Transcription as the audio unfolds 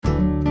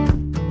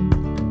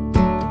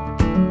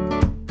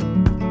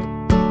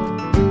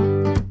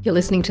You're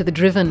listening to The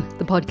Driven,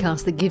 the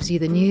podcast that gives you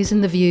the news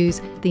and the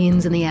views, the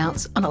ins and the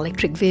outs on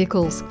electric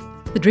vehicles.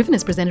 The Driven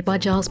is presented by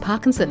Giles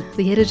Parkinson,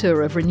 the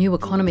editor of Renew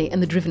Economy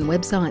and The Driven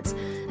websites,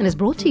 and is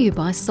brought to you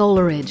by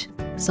SolarEdge.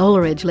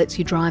 SolarEdge lets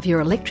you drive your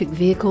electric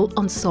vehicle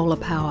on solar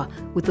power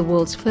with the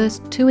world's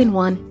first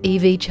 2-in-1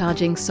 EV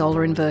charging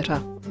solar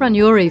inverter. Run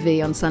your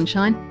EV on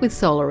sunshine with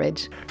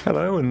SolarEdge.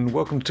 Hello and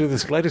welcome to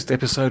this latest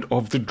episode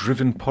of The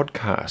Driven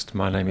podcast.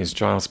 My name is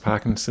Giles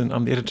Parkinson.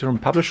 I'm the editor and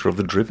publisher of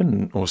The Driven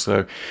and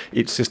also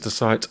its sister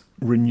site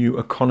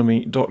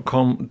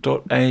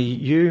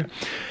reneweconomy.com.au.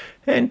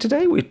 And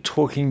today we're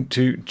talking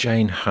to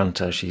Jane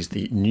Hunter. She's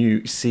the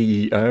new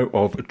CEO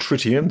of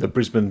Tritium, the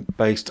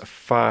Brisbane-based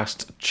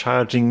fast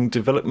charging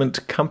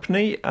development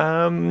company,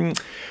 going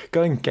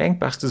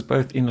gangbusters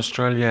both in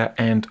Australia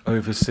and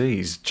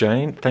overseas.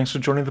 Jane, thanks for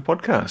joining the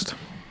podcast.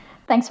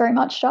 Thanks very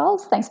much,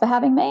 Giles. Thanks for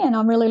having me, and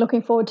I'm really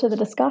looking forward to the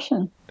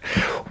discussion.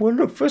 Well,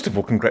 look, first of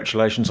all,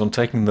 congratulations on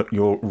taking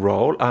your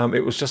role.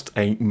 It was just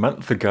a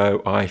month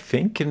ago, I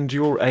think, and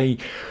you're a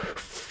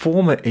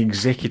former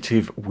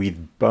executive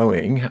with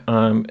Boeing.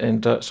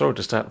 Sorry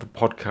to start the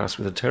podcast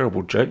with a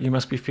terrible joke. You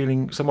must be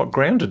feeling somewhat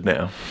grounded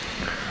now.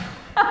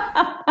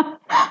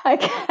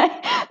 Okay,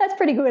 that's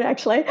pretty good,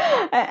 actually.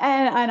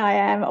 And I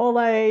am.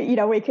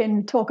 Although, we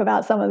can talk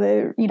about some of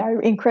the,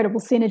 incredible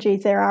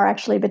synergies there are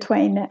actually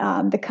between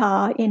the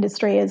car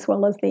industry as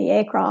well as the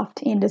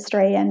aircraft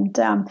industry. And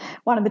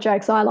one of the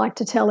jokes I like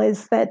to tell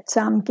is that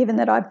given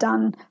that I've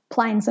done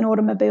planes and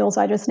automobiles,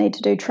 I just need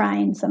to do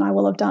trains, and I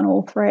will have done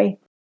all three.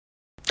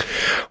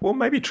 Well,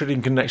 maybe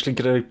Tritium can actually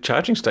get a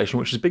charging station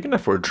which is big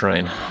enough for a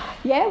train.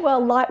 Yeah,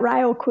 well, light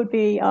rail could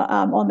be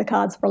on the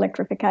cards for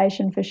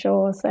electrification for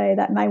sure, so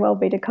that may well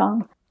be to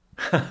come.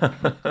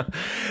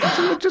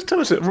 So just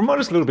remind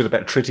us a little bit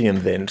about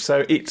Tritium then.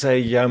 So it's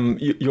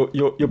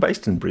you're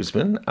based in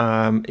Brisbane.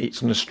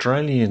 It's an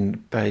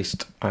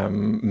Australian-based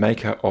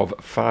maker of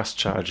fast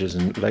chargers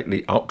and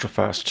lately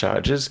ultra-fast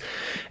chargers,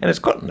 and it's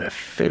gotten a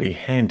fairly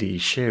handy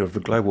share of the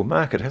global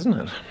market, hasn't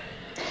it?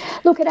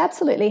 Look, it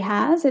absolutely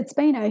has. It's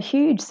been a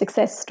huge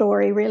success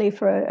story, really,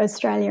 for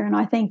Australia, and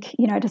I think,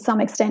 to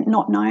some extent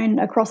not known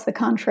across the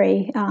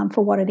country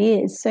for what it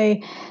is. So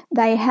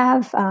they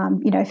have,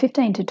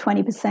 15 to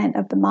 20%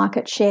 of the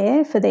market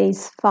share for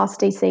these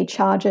fast DC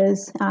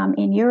chargers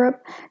in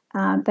Europe.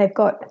 They've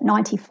got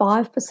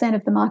 95%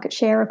 of the market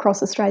share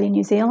across Australia and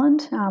New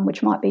Zealand,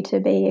 which might be to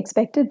be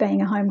expected,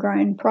 being a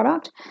homegrown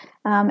product,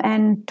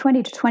 and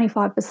 20 to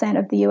 25%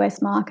 of the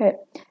US market,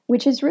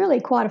 which is really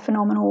quite a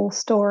phenomenal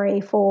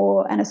story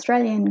for an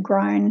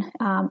Australian-grown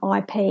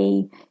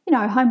IP,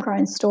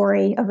 homegrown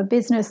story of a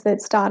business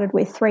that started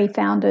with three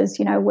founders,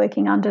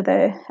 working under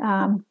the,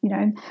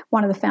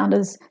 one of the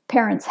founders'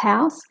 parents'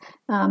 house,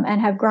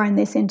 and have grown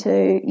this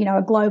into,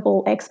 a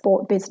global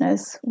export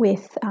business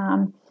with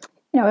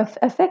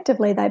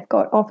effectively they've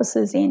got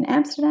offices in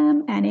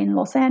Amsterdam and in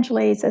Los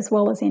Angeles as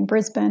well as in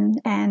Brisbane,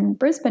 and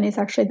Brisbane is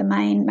actually the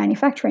main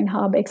manufacturing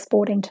hub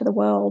exporting to the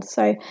world.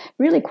 So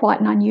really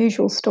quite an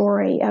unusual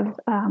story of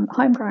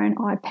homegrown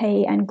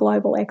IP and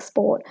global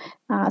export.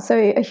 So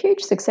a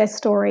huge success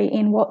story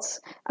in what's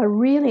a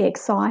really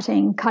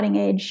exciting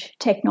cutting-edge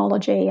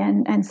technology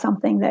and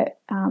something that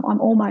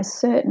I'm almost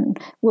certain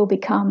will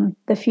become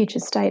the future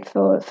state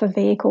for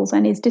vehicles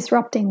and is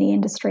disrupting the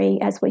industry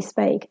as we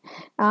speak.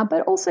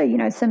 But also,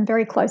 some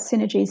very close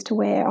synergies to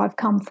where I've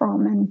come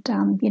from, and,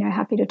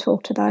 happy to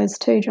talk to those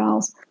too,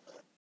 Giles.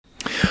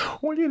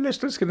 Well, yeah, let's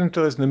get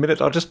into those in a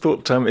minute. I just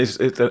thought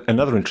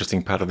another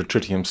interesting part of the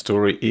Tritium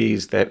story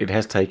is that it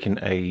has taken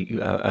a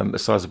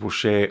sizable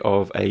share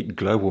of a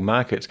global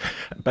market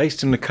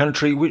based in a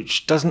country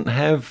which doesn't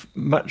have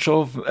much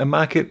of a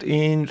market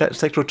in that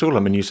sector at all. I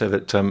mean, you say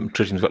that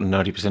Tritium's got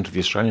 90% of the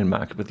Australian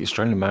market, but the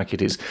Australian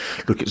market it's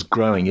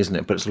growing, isn't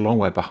it? But it's a long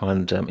way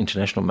behind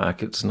international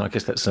markets, and I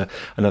guess that's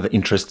another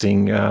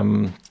interesting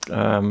side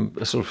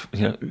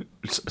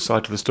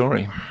to the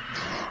story.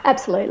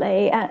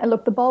 Absolutely.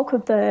 Look, the bulk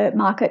of the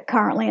market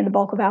currently and the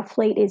bulk of our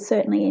fleet is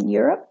certainly in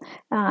Europe.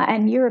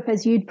 And Europe,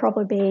 as you'd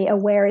probably be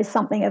aware, is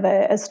something of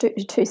a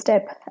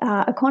two-step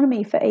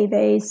economy for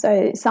EVs.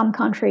 So some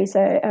countries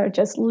are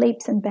just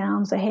leaps and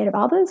bounds ahead of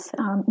others.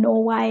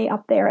 Norway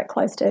up there at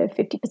close to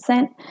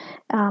 50%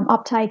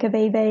 uptake of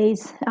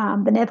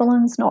EVs. The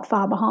Netherlands not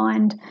far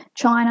behind.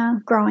 China,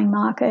 growing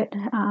market.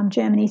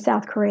 Germany,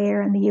 South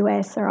Korea and the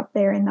US are up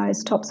there in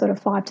those top sort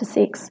of 5 to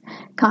 6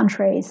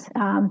 countries.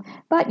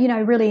 But,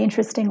 really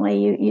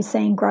interestingly, you're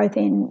seeing growth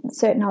in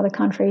certain other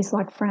countries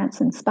like France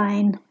and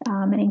Spain,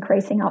 and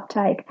increasing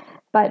uptake.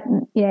 But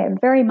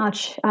very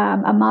much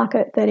a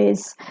market that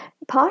is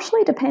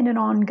partially dependent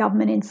on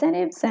government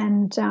incentives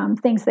and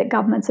things that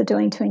governments are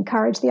doing to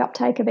encourage the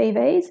uptake of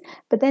EVs.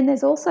 But then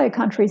there's also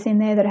countries in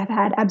there that have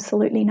had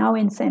absolutely no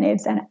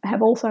incentives and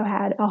have also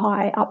had a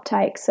high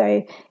uptake.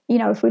 So,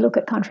 if we look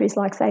at countries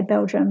like, say,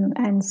 Belgium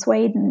and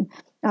Sweden,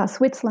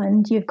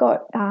 Switzerland, you've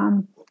got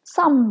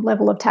some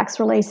level of tax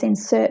release in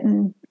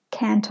certain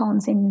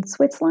cantons in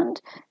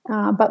Switzerland,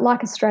 but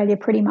like Australia,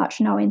 pretty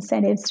much no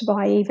incentives to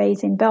buy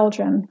EVs in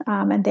Belgium,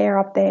 and they're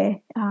up there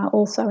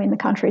also in the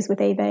countries with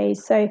EVs.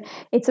 So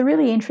it's a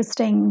really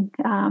interesting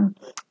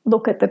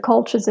look at the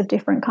cultures of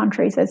different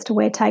countries as to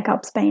where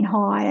take-up's been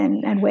high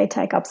and where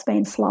take-up's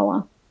been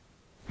slower.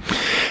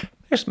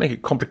 Just make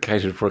it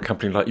complicated for a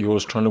company like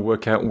yours trying to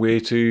work out where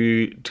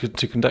to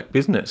conduct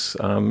business.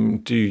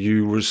 Do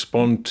you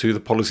respond to the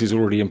policies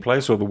already in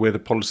place, or where the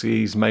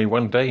policies may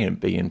one day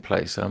be in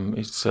place?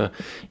 It's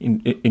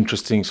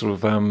interesting sort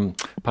of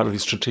part of the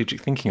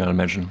strategic thinking, I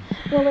imagine.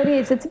 Well, it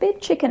is. It's a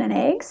bit chicken and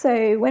egg.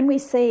 So when we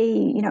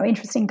see,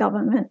 interesting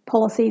government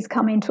policies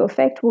come into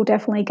effect, we'll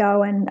definitely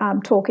go and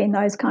talk in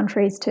those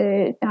countries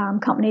to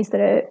companies that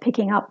are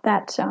picking up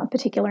that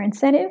particular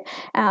incentive.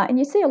 And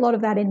you see a lot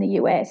of that in the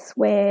US,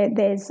 where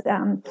there's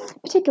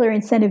particular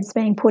incentives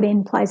being put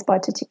in place by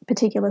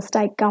particular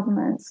state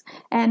governments.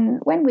 And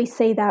when we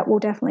see that, we'll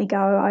definitely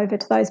go over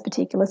to those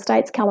particular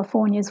states.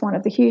 California is one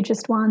of the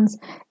hugest ones,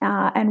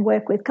 and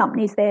work with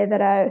companies there that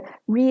are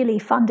really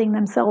funding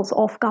themselves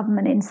off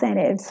government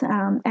incentives.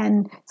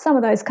 And some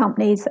of those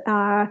companies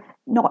are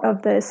not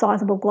of the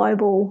sizable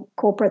global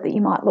corporate that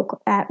you might look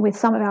at with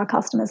some of our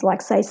customers,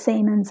 like, say,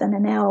 Siemens and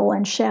Enel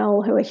and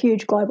Shell, who are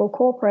huge global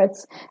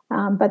corporates,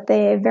 but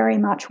they're very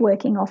much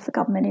working off the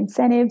government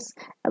incentives.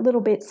 A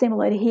little bit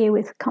similar to here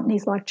with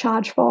companies like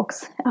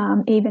ChargeFox.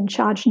 Even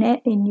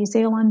ChargeNet in New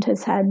Zealand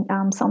has had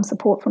some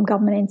support from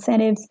government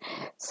incentives.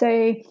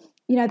 So,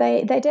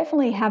 they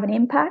definitely have an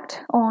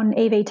impact on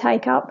EV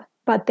take-up,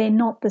 but they're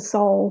not the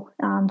sole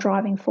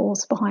driving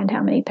force behind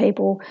how many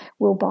people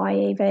will buy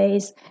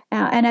EVs.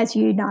 And as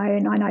you know,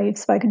 and I know you've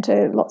spoken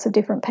to lots of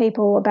different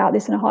people about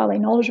this and are highly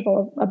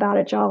knowledgeable about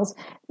it, Giles,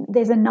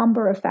 there's a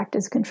number of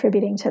factors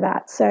contributing to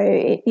that. So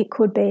it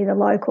could be the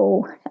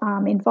local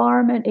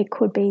environment, it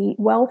could be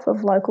wealth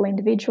of local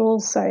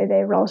individuals, so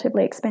they're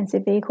relatively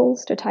expensive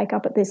vehicles to take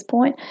up at this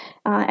point,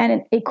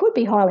 and it could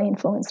be highly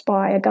influenced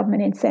by a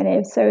government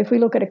incentive. So if we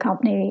look at a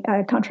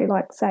country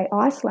like, say,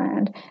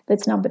 Iceland,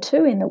 that's number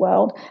 2 in the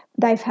world,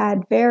 they've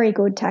had very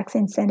good tax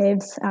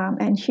incentives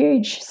and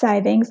huge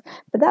savings,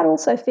 but that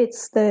also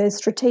fits the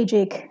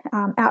strategic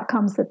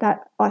outcomes that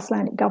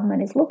Icelandic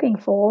government is looking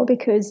for,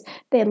 because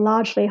they're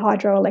largely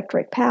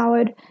hydroelectric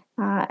powered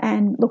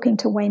and looking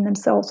to wean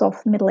themselves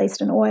off Middle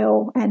Eastern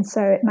oil. And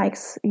so it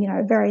makes,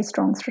 very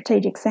strong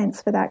strategic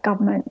sense for that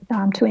government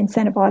to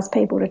incentivise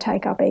people to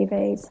take up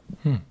EVs.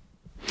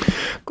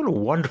 Got a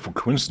wonderful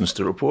coincidence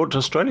to report.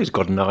 Australia's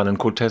got an island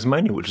called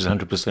Tasmania, which is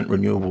 100%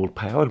 renewable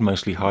powered,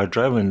 mostly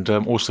hydro, and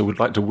also would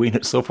like to wean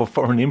itself off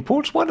foreign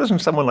imports. Why doesn't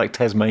someone like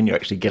Tasmania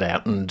actually get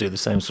out and do the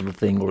same sort of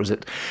thing, or is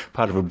it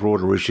part of a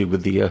broader issue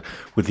with the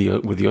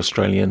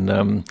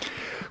Australian,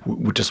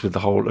 just with the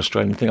whole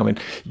Australian thing? I mean,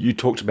 you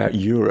talked about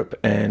Europe,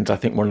 and I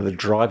think one of the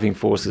driving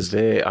forces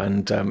there,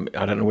 and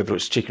I don't know whether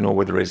it's chicken or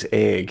whether it's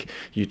egg.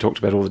 You talked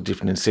about all the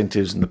different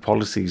incentives and the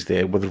policies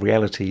there. Well, the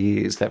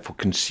reality is that for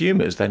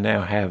consumers, they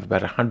now have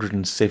about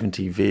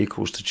 170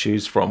 vehicles to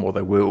choose from, or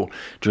they will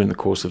during the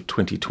course of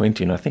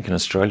 2020. And I think in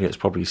Australia it's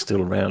probably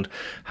still around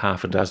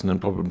half a dozen,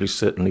 and probably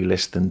certainly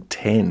less than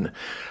 10.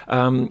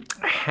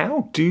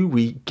 How do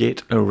we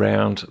get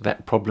around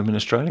that problem in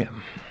Australia?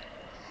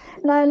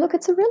 No, look,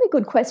 it's a really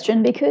good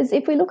question, because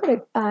if we look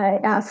at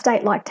a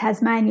state like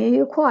Tasmania,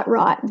 you're quite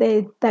right.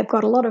 They've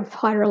got a lot of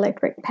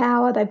hydroelectric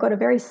power. They've got a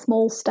very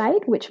small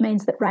state, which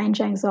means that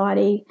range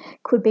anxiety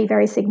could be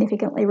very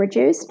significantly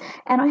reduced.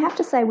 And I have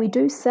to say, we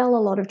do sell a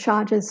lot of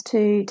chargers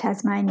to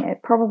Tasmania,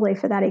 probably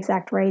for that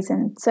exact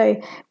reason. So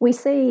we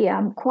see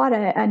quite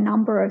a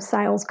number of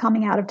sales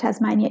coming out of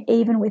Tasmania,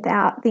 even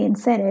without the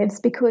incentives,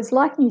 because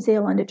like New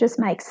Zealand, it just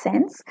makes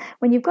sense.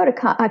 When you've got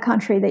a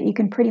country that you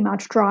can pretty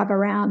much drive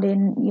around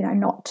in,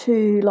 not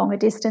too long a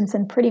distance,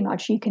 and pretty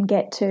much you can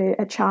get to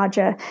a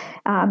charger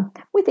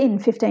within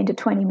 15 to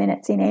 20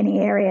 minutes in any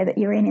area that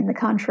you're in the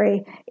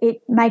country,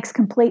 it makes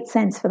complete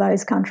sense for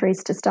those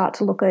countries to start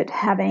to look at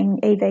having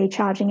EV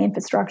charging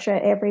infrastructure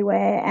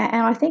everywhere.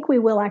 And I think we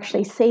will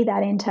actually see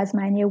that in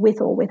Tasmania,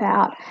 with or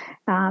without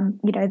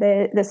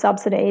the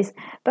subsidies.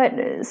 But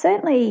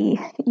certainly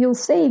you'll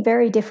see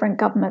very different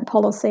government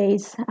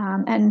policies,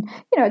 and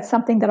it's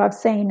something that I've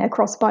seen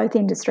across both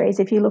industries.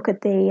 If you look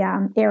at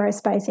the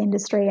aerospace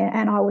industry,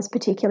 and I was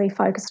particularly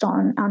focused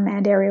on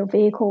unmanned aerial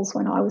vehicles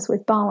when I was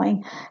with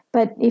Boeing,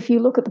 but if you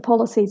look at the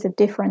policies of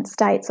different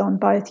states on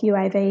both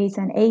UAVs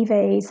and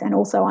EVs, and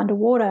also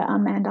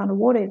unmanned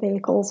underwater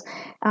vehicles,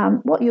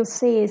 what you'll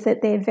see is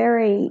that they're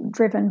very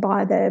driven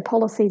by the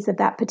policies of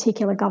that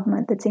particular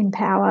government that's in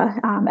power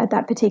at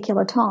that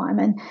particular time.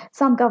 And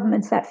some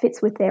governments, that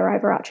fits with their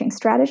overarching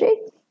strategy.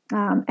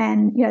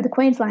 And the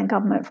Queensland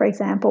government, for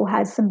example,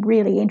 has some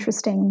really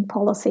interesting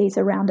policies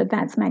around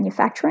advanced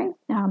manufacturing.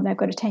 They've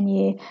got a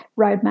 10-year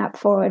roadmap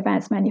for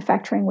advanced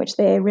manufacturing, which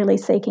they're really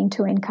seeking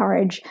to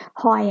encourage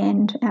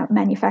high-end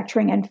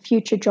manufacturing and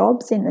future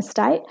jobs in the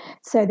state.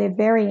 So they're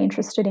very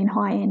interested in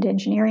high-end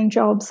engineering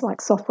jobs like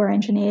software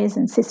engineers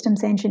and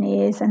systems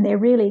engineers, and they're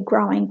really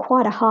growing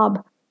quite a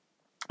hub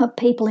of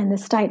people in the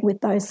state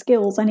with those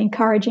skills and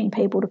encouraging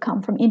people to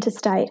come from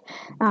interstate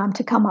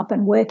to come up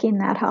and work in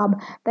that hub.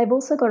 They've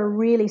also got a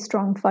really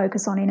strong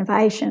focus on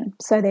innovation.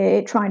 So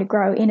they're trying to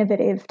grow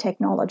innovative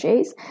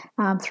technologies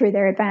through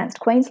their Advanced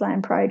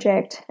Queensland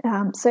project.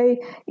 So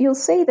you'll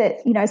see that,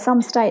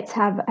 some states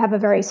have a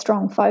very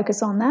strong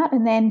focus on that.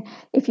 And then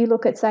if you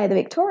look at, say, the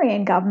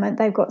Victorian government,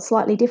 they've got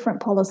slightly different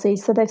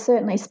policies. So they've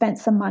certainly spent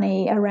some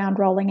money around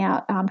rolling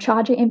out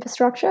charger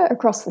infrastructure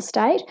across the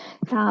state.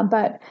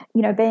 But,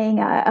 being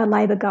a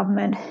Labor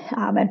government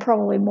and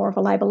probably more of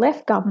a Labor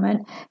left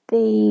government,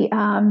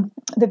 the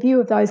view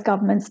of those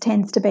governments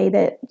tends to be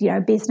that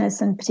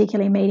business and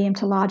particularly medium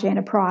to large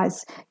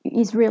enterprise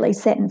is really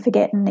set and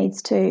forget and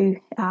needs to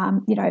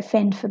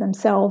fend for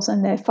themselves,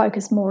 and their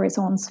focus more is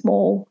on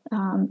small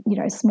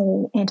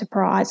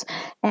enterprise.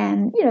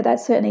 And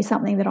that's certainly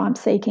something that I'm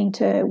seeking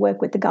to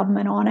work with the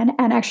government on,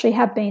 and actually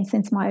have been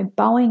since my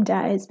Boeing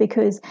days,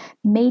 because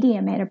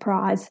medium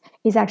enterprise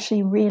is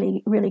actually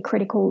really, really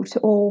critical to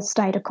all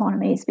state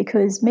economies,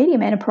 because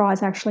medium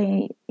enterprise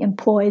actually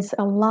employs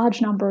a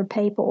large number of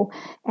people,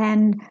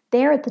 and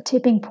they're at the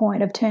tipping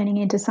point of turning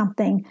into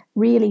something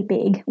really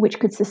big, which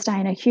could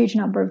sustain a huge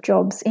number of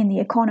jobs in the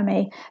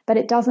economy. But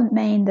it doesn't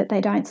mean that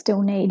they don't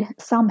still need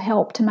some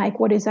help to make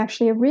what is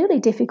actually a really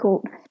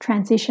difficult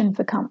transition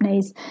for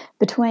companies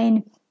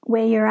between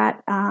where you're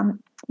at,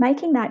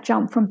 making that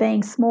jump from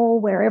being small,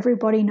 where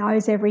everybody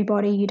knows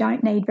everybody, you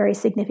don't need very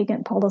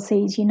significant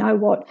policies, you know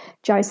what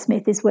Joe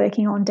Smith is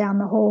working on down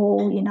the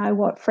hall, you know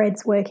what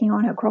Fred's working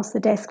on across the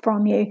desk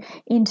from you,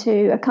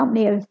 into a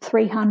company of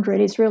 300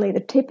 is really the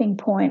tipping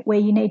point where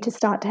you need to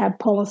start to have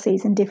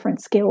policies and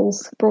different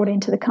skills brought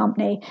into the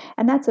company.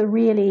 And that's a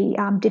really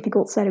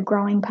difficult set of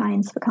growing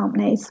pains for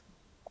companies.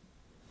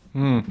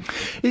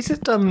 Is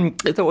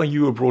that why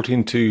you were brought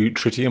into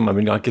Tritium? I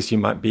mean, I guess you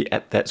might be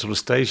at that sort of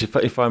stage.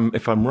 If I'm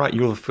right,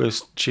 you're the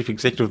first chief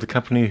executive of the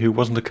company who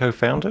wasn't a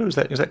co-founder. Is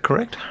that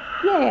correct?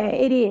 Yeah,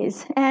 it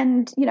is,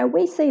 and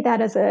we see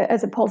that as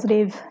a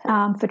positive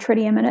for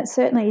Tritium, and it's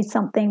certainly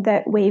something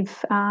that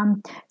we've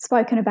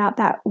spoken about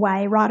that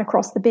way right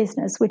across the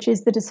business, which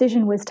is the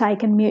decision was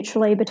taken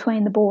mutually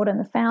between the board and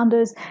the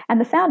founders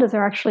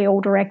are actually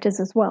all directors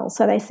as well,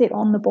 so they sit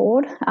on the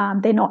board.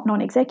 They're not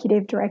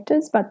non-executive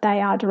directors, but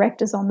they are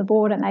directors on the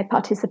board, and they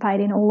participate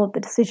in all of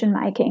the decision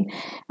making,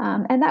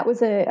 and that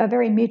was a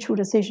very mutual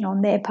decision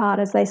on their part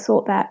as they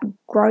sought that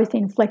growth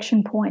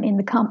inflection point in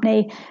the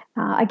company.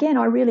 Again,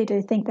 I really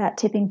do think that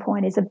tipping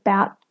point is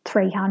about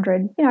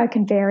 300. It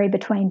can vary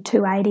between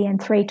 280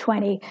 and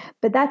 320,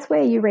 but that's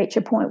where you reach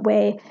a point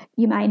where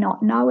you may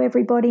not know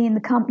everybody in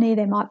the company.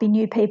 There might be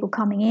new people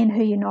coming in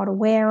who you're not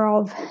aware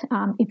of.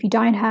 If you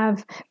don't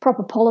have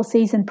proper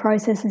policies and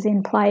processes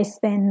in place,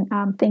 then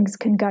things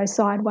can go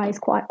sideways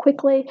quite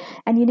quickly,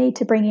 and you need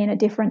to bring in a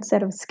different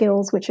set of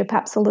skills, which are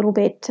perhaps a little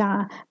bit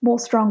more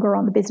stronger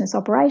on the business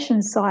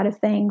operations side of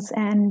things,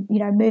 and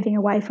moving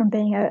away from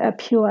being a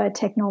pure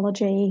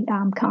technology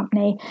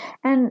company.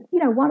 And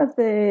one of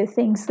the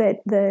things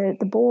that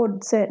the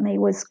board certainly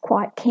was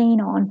quite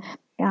keen on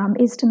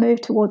is to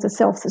move towards a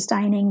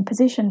self-sustaining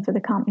position for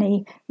the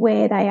company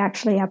where they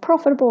actually are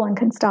profitable and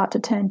can start to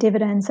turn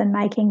dividends, and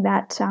making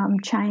that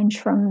change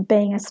from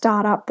being a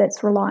startup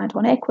that's reliant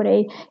on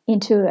equity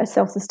into a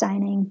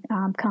self-sustaining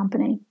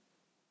company.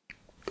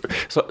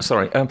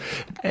 Sorry,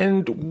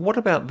 and what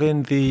about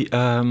then the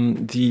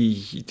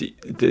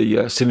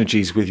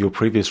synergies with your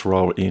previous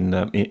role in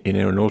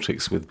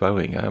aeronautics with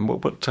Boeing?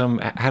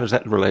 How does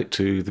that relate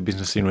to the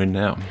business you're in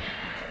now?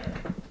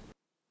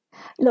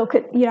 Look,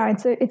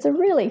 it's a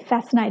really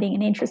fascinating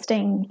and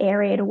interesting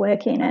area to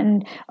work in,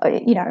 and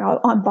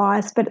I'm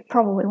biased, but it's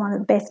probably one of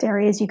the best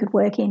areas you could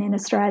work in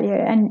Australia.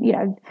 And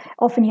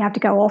often you have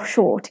to go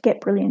offshore to get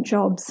brilliant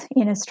jobs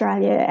in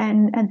Australia,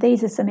 and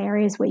these are some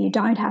areas where you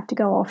don't have to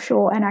go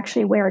offshore, and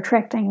actually we're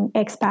attracting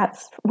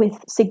expats with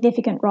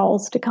significant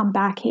roles to come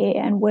back here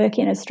and work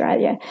in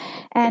Australia.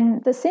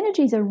 And the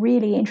synergies are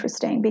really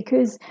interesting,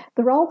 because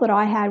the role that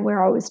I had,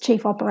 where I was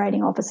Chief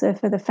Operating Officer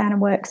for the Phantom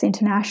Works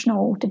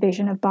International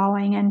division of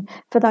Boeing, and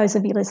for those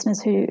of you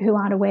listeners who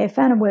aren't aware,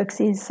 Phantom Works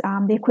is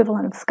the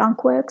equivalent of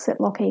Skunk Works at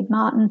Lockheed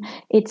Martin.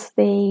 It's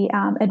the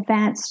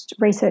advanced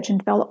research and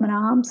development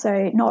arm,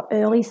 so not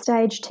early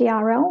stage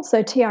TRL.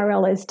 So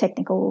TRL is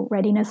technical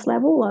readiness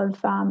level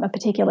of a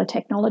particular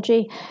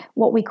technology,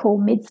 what we call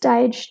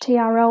mid-stage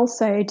TRL,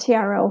 so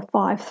TRL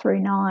 5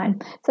 through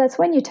 9. So that's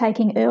when you're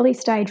taking early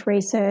stage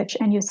research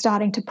and you're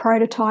starting to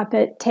prototype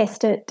it,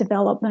 test it,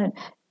 development,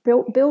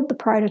 build the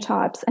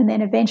prototypes, and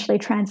then eventually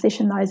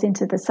transition those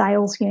into the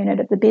sales unit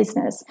of the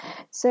business.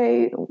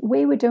 So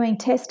we were doing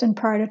test and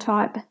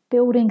prototype,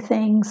 building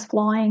things,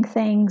 flying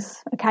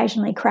things,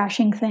 occasionally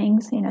crashing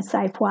things in a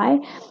safe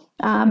way.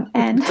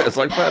 And sounds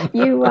like fun.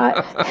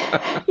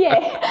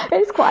 Yeah,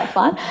 it is quite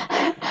fun.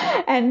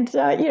 And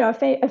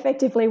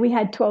effectively, we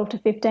had 12 to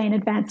 15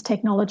 advanced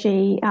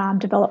technology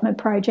development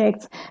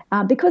projects.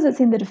 Because it's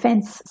in the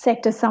defence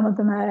sector, some of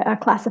them are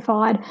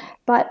classified,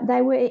 but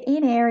they were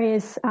in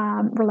areas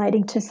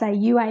relating to, say,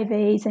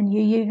 UAVs and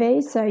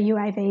UUVs. So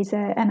UAVs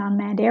are an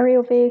unmanned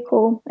aerial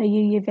vehicle, a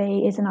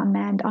UUV is an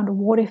unmanned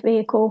underwater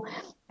vehicle.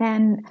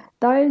 And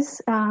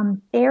those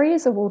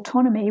areas of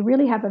autonomy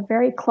really have a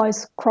very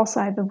close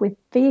crossover with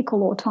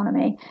vehicle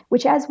autonomy,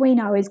 which, as we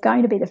know, is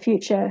going to be the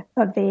future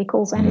of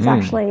vehicles and is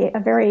actually a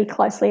very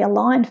closely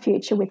aligned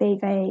future with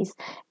EVs.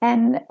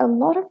 And a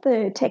lot of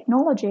the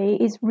technology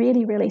is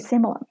really, really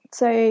similar.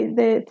 So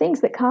the things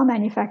that car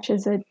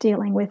manufacturers are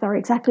dealing with are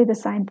exactly the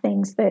same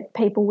things that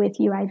people with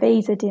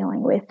UAVs are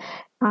dealing with.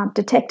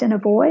 Detect and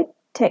avoid.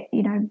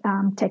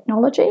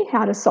 Technology,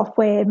 how does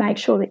software make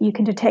sure that you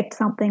can detect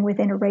something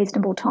within a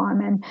reasonable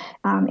time and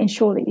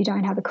ensure that you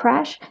don't have a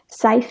crash?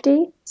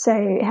 Safety,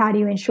 so how do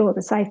you ensure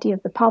the safety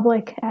of the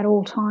public at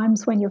all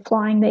times when you're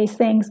flying these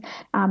things?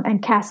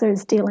 And CASA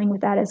is dealing with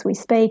that as we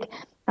speak.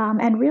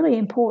 And really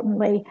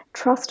importantly,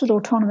 trusted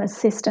autonomous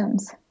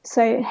systems.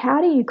 So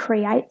how do you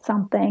create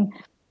something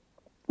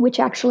which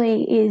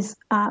actually is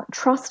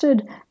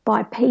trusted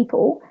by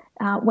people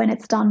when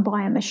it's done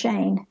by a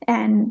machine?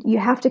 And you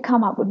have to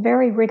come up with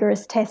very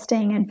rigorous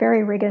testing and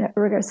very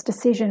rigorous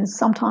decisions.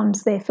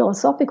 Sometimes they're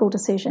philosophical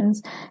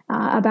decisions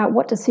about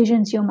what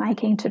decisions you're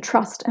making to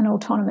trust an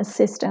autonomous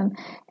system.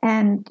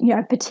 And,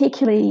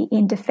 particularly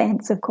in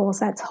defence, of course,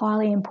 that's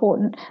highly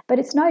important. But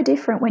it's no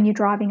different when you're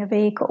driving a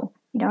vehicle.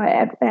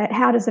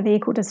 How does a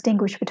vehicle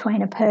distinguish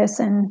between a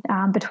person,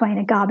 between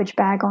a garbage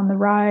bag on the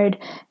road,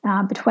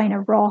 between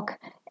a rock?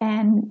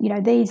 And,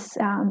 these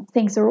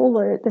things are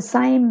all the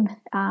same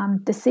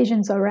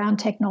decisions around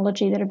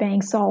technology that are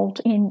being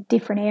solved in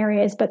different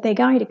areas, but they're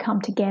going to come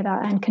together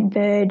and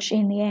converge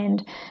in the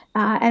end.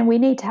 And we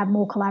need to have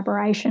more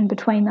collaboration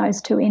between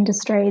those two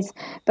industries.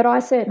 But I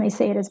certainly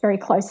see it as very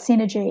close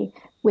synergy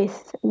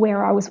with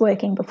where I was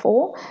working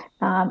before,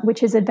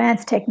 which is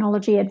advanced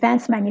technology,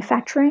 advanced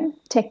manufacturing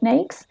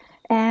techniques.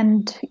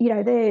 And,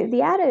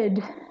 the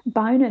added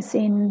bonus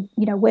in,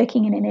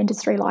 working in an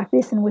industry like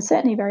this, and was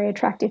certainly very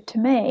attractive to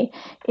me,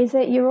 is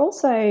that you're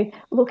also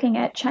looking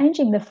at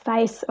changing the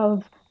face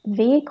of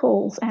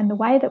vehicles and the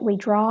way that we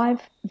drive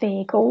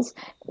vehicles.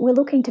 We're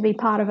looking to be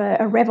part of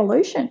a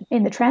revolution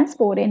in the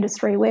transport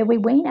industry where we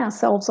wean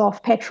ourselves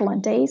off petrol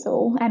and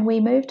diesel and we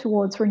move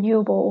towards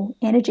renewable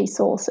energy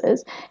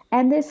sources.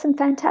 And there's some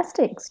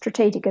fantastic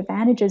strategic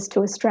advantages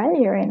to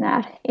Australia in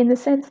that, in the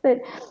sense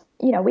that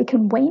we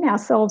can wean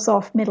ourselves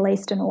off Middle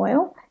Eastern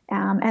oil,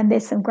 and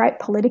there's some great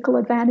political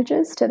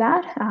advantages to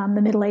that.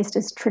 The Middle East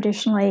has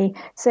traditionally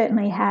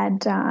certainly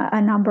had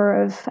a number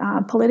of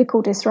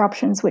political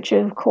disruptions which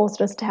have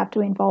caused us to have to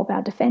involve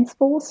our defence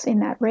force in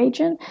that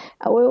region.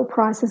 Oil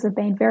prices have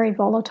been very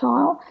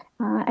volatile.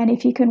 And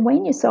if you can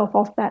wean yourself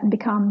off that and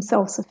become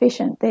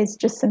self-sufficient, there's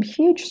just some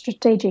huge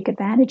strategic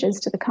advantages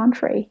to the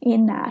country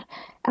in that.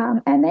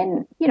 And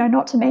then,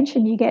 not to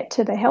mention you get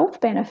to the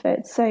health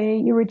benefits. So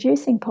you're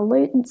reducing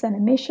pollutants and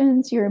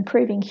emissions, you're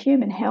improving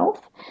human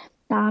health.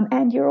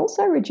 And you're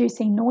also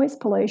reducing noise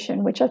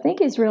pollution, which I think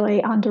is really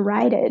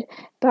underrated.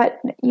 But,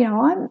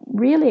 I'm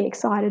really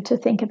excited to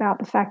think about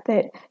the fact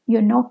that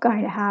you're not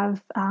going to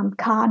have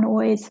car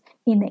noise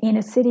in the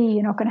inner city.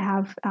 You're not going to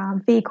have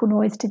vehicle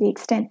noise to the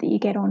extent that you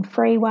get on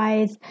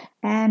freeways.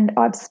 And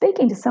I was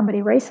speaking to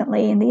somebody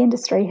recently in the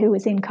industry who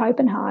was in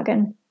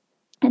Copenhagen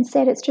and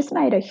said it's just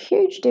made a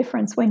huge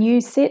difference when you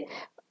sit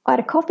at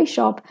a coffee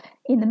shop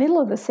in the middle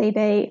of the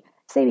CBD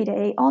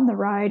on the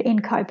road in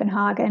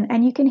Copenhagen,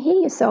 and you can hear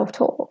yourself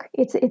talk.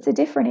 It's a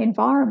different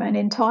environment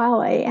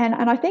entirely, and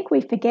I think we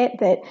forget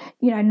that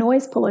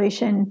noise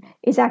pollution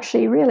is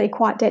actually really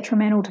quite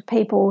detrimental to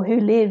people who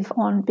live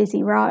on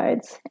busy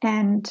roads,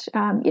 and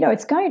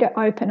it's going to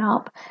open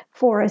up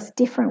for us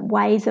different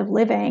ways of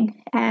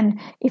living. And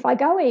if I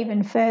go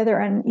even further,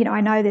 and I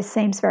know this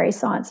seems very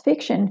science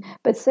fiction,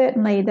 but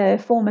certainly the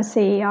former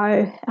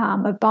CEO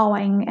of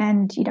Boeing,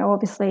 and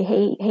obviously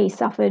he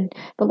suffered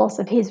the loss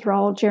of his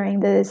role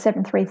during the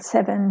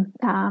 737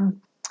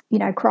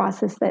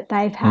 crisis that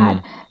they've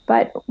had.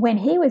 But when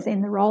he was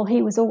in the role,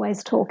 he was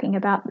always talking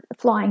about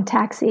flying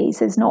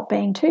taxis as not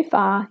being too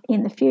far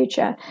in the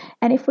future.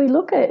 And if we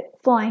look at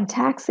flying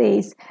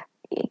taxis,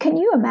 can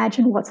you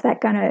imagine what's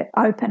that going to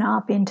open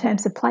up in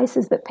terms of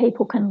places that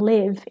people can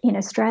live in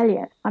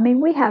Australia? I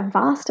mean, we have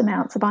vast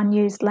amounts of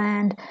unused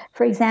land,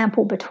 for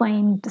example,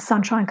 between the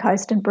Sunshine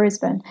Coast and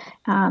Brisbane.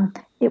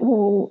 It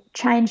will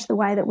change the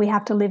way that we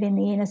have to live in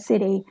the inner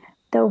city.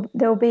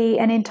 There'll be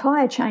an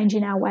entire change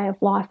in our way of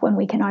life when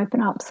we can open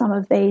up some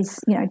of these,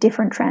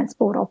 different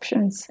transport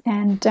options.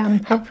 And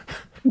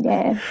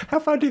How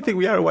far do you think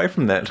we are away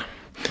from that?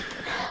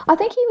 I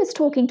think he was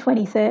talking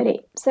 2030.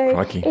 So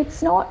Crikey.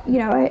 it's not,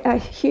 a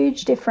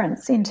huge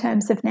difference in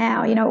terms of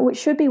now. It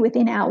should be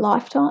within our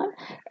lifetime.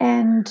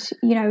 And,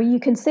 you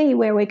can see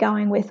where we're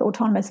going with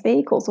autonomous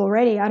vehicles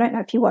already. I don't know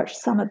if you watched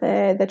some of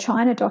the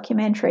China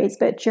documentaries,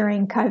 but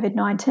during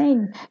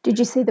COVID-19, did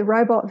you see the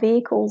robot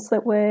vehicles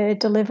that were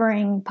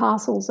delivering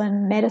parcels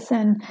and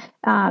medicine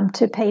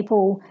to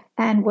people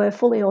and were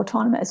fully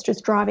autonomous,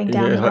 just driving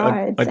down the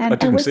roads? I And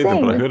didn't we're see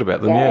them, but I seeing, heard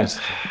about them, yeah. yes.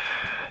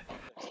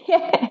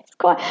 Yeah,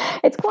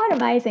 it's quite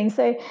amazing.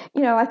 So,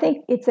 I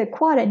think it's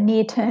quite a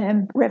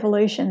near-term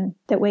revolution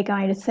that we're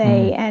going to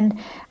see. And,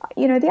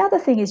 the other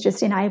thing is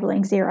just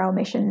enabling zero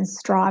emissions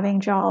driving,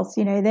 Giles.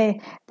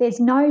 There's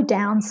no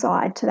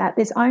downside to that.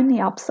 There's only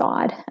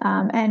upside.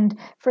 And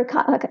for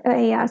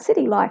a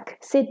city like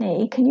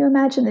Sydney, can you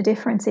imagine the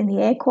difference in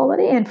the air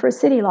quality? And for a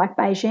city like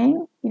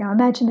Beijing,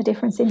 imagine the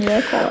difference in the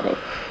air quality.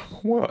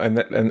 Well, and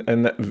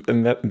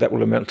that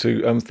will amount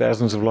to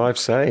thousands of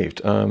lives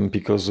saved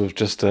because of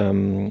just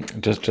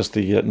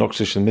the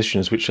noxious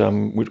emissions which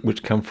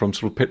come from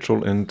sort of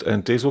petrol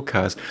and diesel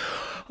cars.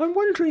 I'm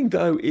wondering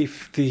though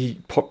if the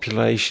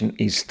population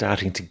is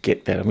starting to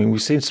get that. I mean,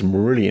 we've seen some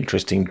really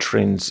interesting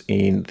trends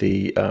in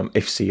the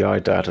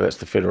FCI data. That's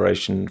the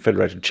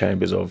Federated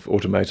Chambers of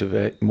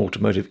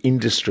Automotive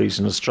Industries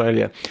in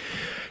Australia.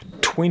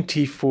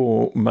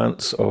 24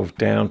 months of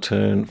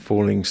downturn,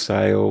 falling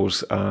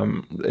sales.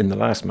 In the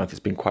last month, it's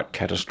been quite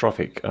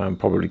catastrophic,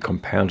 probably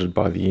compounded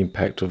by the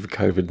impact of the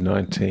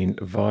COVID-19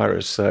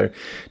 virus. So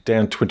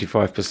down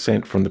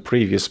 25% from the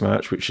previous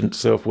March, which in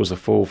itself was a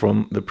fall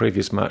from the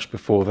previous March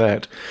before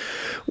that.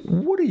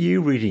 What are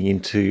you reading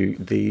into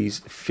these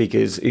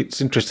figures?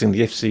 It's interesting,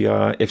 the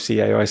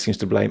FCAI seems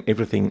to blame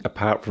everything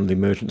apart from the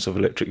emergence of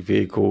electric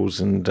vehicles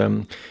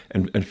and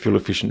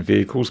fuel-efficient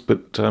vehicles,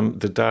 but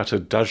the data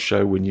does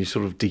show when you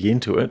sort of dig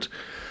into it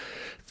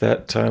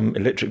that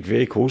electric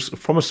vehicles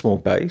from a small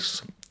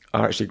base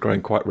are actually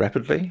growing quite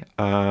rapidly.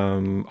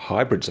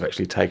 Hybrids have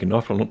actually taken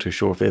off. I'm not too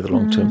sure if they're the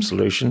long-term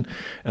solution.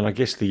 And I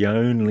guess the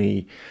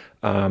only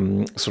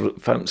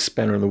sort of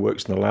spanner in the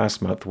works in the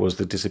last month was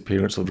the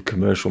disappearance of the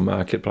commercial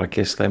market, but I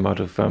guess they might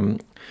have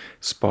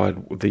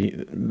spied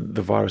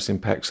the virus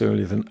impacts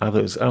earlier than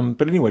others.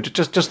 But anyway,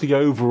 just the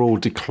overall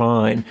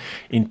decline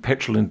in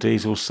petrol and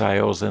diesel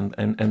sales and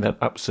that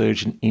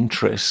upsurge in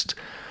interest,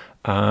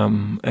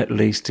 at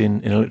least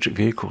in electric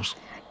vehicles.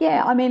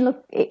 Yeah, I mean,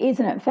 look,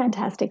 isn't it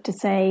fantastic to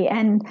see?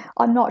 And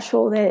I'm not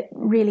sure that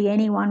really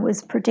anyone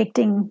was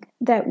predicting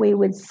that we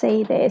would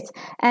see this.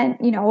 And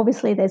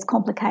obviously, there's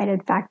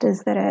complicated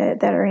factors that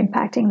are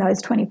impacting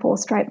those 24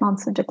 straight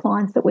months of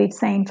declines that we've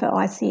seen for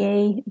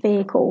ICE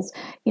vehicles.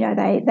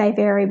 They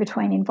vary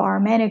between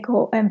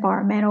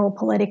environmental,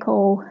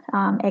 political,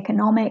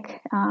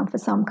 economic for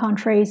some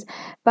countries.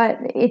 But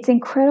it's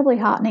incredibly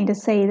heartening to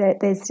see that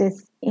there's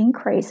this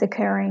increase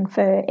occurring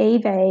for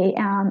EV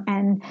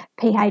and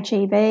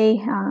PHEV,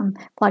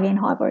 plug-in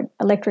hybrid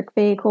electric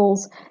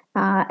vehicles,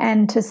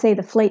 and to see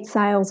the fleet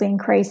sales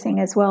increasing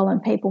as well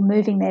and people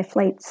moving their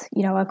fleets,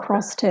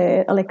 across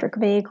to electric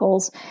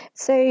vehicles.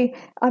 So,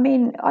 I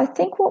mean, I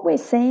think what we're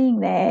seeing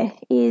there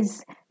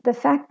is the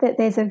fact that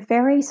there's a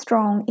very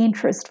strong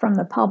interest from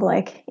the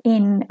public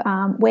in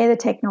where the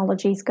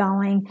technology is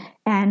going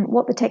and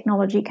what the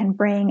technology can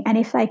bring. And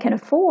if they can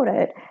afford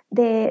it,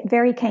 they're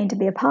very keen to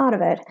be a part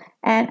of it.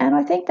 And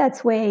I think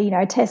that's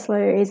where, Tesla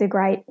is a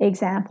great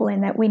example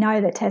in that we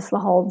know that Tesla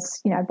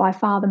holds, by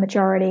far the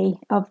majority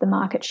of the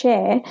market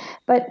share.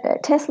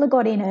 But Tesla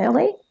got in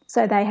early,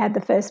 so they had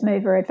the first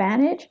mover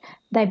advantage.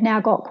 They've now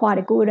got quite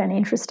a good and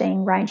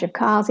interesting range of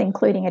cars,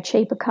 including a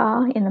cheaper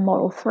car in the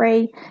Model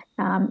 3.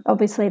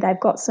 Obviously, they've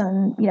got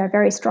some,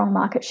 very strong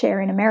market share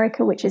in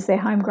America, which is their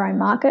homegrown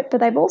market, but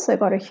they've also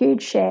got a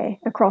huge share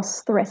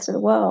across the rest of the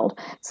world.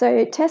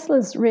 So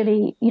Tesla's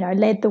really,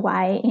 led the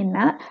way in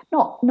that.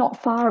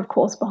 Not far, of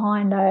course,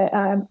 behind,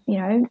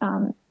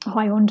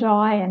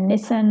 Hyundai and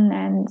Nissan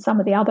and some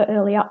of the other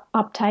early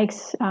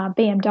uptakes,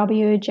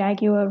 BMW,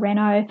 Jaguar,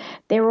 Renault.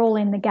 They're all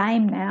in the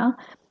game now.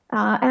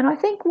 And I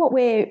think what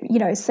we're,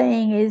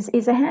 seeing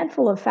is a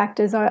handful of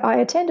factors. I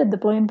attended the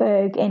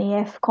Bloomberg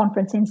NEF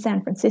conference in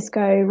San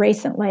Francisco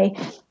recently.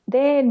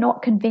 They're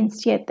not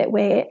convinced yet that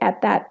we're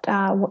at that,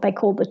 what they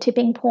call the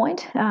tipping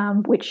point,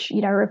 which,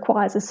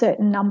 requires a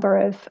certain number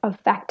of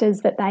factors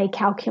that they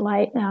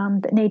calculate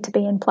that need to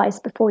be in place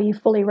before you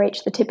fully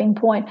reach the tipping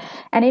point.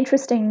 And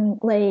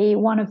interestingly,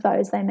 one of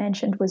those they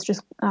mentioned was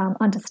just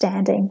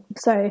understanding.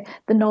 So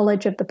the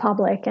knowledge of the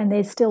public, and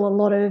there's still a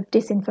lot of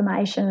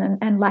disinformation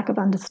and lack of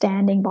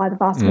understanding by the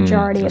vast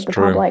majority of the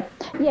public.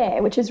 Yeah,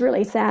 which is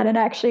really sad. And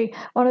actually,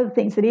 one of the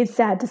things that is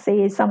sad to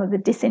see is some of the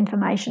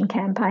disinformation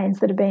campaigns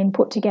that have been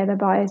put together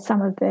by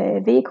some of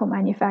the vehicle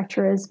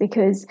manufacturers,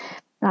 because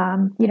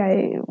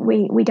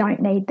we don't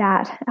need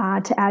that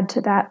to add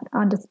to that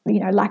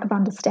lack of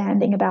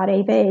understanding about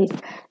EVs.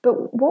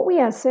 But what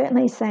we are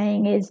certainly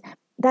seeing is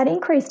that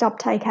increased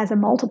uptake has a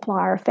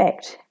multiplier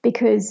effect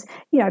because,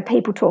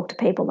 people talk to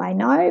people they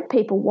know,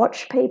 people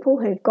watch people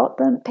who've got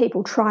them,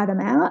 people try them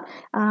out.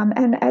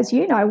 And as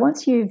you know,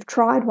 once you've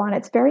tried one,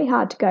 it's very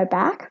hard to go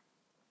back.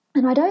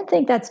 And I don't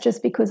think that's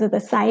just because of the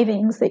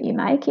savings that you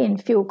make in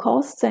fuel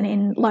costs and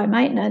in low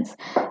maintenance,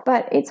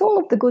 but it's all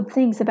of the good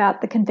things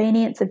about the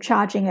convenience of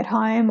charging at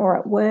home or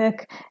at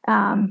work,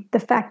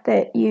 the fact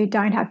that you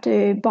don't have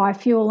to buy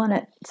fuel and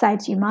it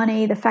saves you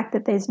money, the fact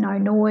that there's no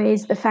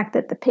noise, the fact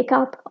that the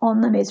pickup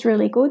on them is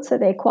really good, so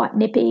they're quite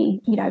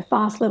nippy,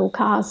 fast little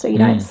cars, so you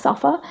don't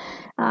suffer.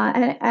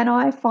 And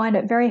I find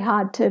it very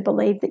hard to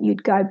believe that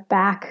you'd go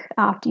back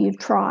after you've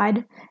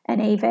tried an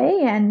EV,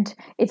 and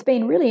it's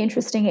been really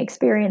interesting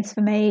experience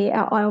for me.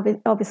 I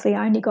obviously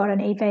only got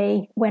an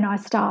EV when I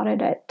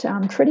started at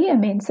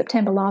Tritium in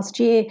September last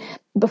year.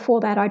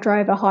 Before that, I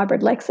drove a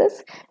hybrid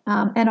Lexus,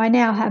 and I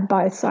now have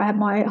both. So I have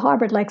my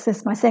hybrid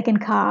Lexus, my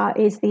second car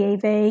is the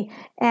EV,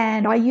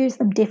 and I use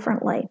them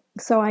differently.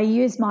 So I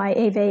use my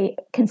EV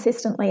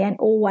consistently and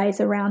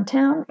always around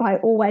town. I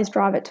always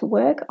drive it to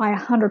work. I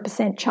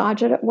 100%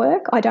 charge it at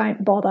work. I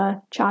don't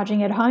bother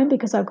charging at home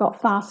because I've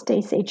got fast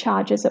DC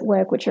chargers at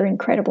work, which are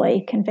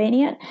incredibly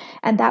convenient,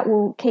 and that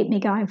will keep me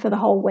going for the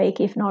whole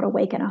week, if not a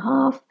week and a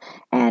half.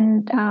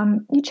 And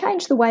you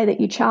change the way that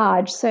you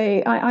charge.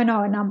 So I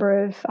know a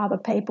number of other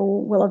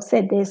people will have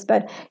said this,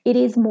 but it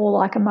is more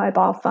like a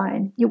mobile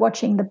phone. You're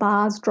watching the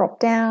bars drop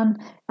down.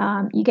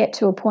 You get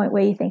to a point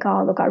where you think,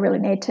 oh, look, I really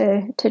need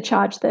to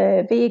charge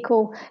the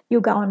vehicle. You'll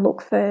go and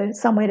look for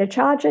somewhere to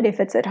charge it. If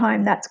it's at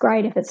home, that's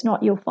great. If it's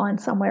not, you'll find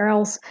somewhere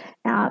else.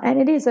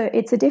 And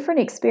it's a different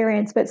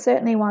experience, but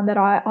certainly one that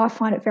I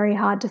find it very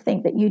hard to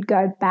think that you'd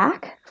go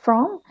back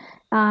from.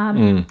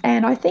 And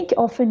I think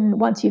often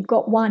once you've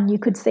got one, you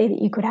could see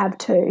that you could have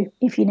two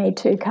if you need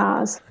two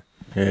cars.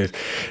 Yes,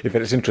 in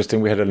fact, it's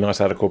interesting. We had a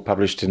nice article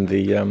published in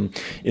the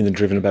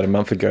Driven about a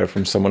month ago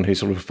from someone who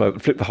sort of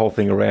flipped the whole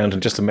thing around.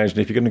 And just imagine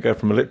if you're going to go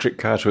from electric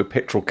car to a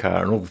petrol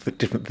car, and all the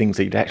different things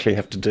that you'd actually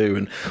have to do,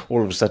 and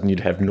all of a sudden you'd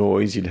have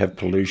noise, you'd have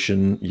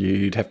pollution,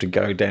 you'd have to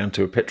go down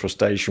to a petrol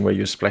station where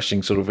you're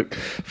splashing sort of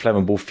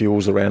flammable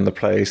fuels around the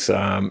place.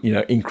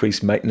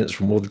 Increased maintenance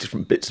from all the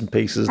different bits and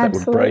pieces that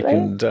would break,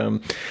 and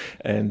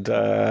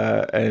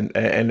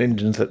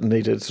engines that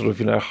needed sort of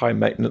high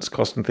maintenance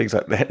cost and things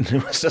like that. And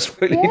it was just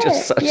really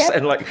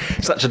sound like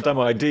such a dumb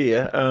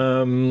idea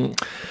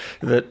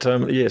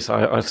yes.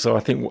 So I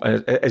think,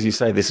 as you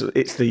say,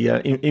 it's the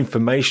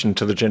information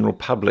to the general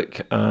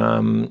public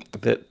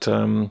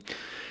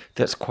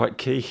that's quite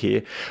key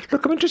here.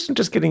 Look, I'm interested in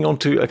just getting on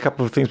to a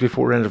couple of things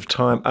before we're out of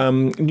time.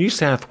 New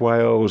South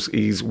Wales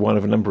is one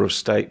of a number of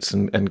states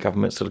and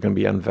governments that are going to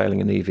be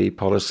unveiling an EV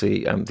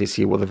policy this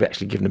year. Well, they've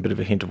actually given a bit of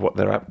a hint of what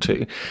they're up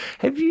to.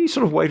 Have you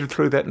sort of waded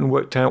through that and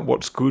worked out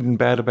what's good and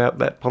bad about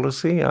that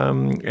policy?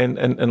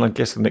 And I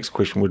guess the next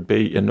question would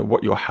be, and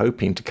what you're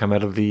hoping to come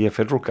out of the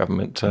federal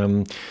government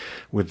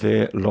with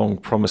their long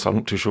promise. I'm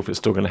not too sure if it's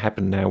still going to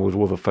happen now with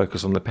all the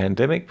focus on the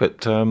pandemic,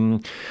 but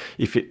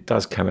if it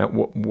does come out,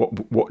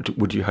 what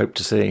would you hope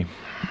to see?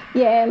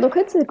 Yeah, look,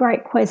 it's a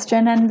great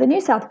question. And the New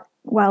South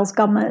Wales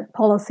government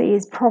policy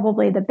is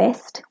probably the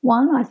best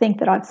one I think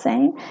that I've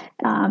seen.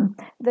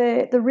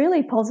 The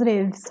really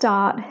positive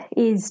start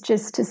is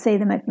just to see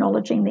them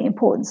acknowledging the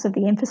importance of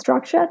the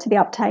infrastructure to the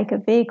uptake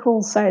of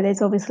vehicles. So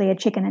there's obviously a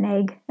chicken and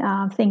egg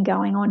thing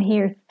going on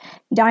here. If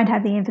you don't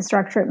have the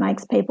infrastructure, it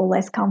makes people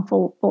less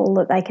comfortable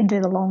that they can do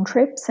the long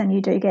trips, and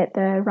you do get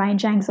the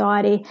range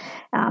anxiety.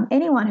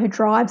 Anyone who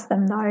drives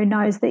them, though,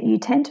 knows that you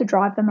tend to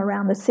drive them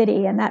around the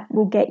city, and that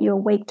will get you a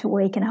week to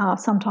week and a half,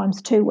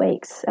 sometimes 2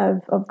 weeks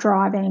of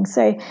driving.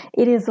 So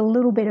it is a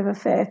little bit of a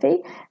furphy.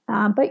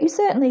 But you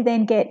certainly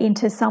then get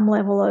into some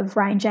level of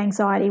range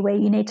anxiety where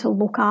you need to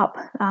look up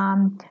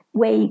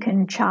where you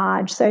can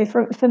charge. So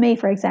for me,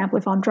 for example,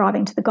 if I'm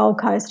driving to the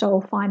Gold Coast, I'll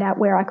find out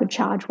where I could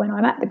charge when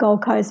I'm at the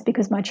Gold Coast,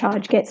 because my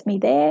charge gets me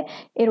there.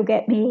 It'll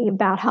get me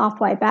about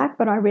halfway back,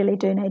 but I really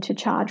do need to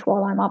charge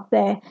while I'm up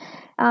there.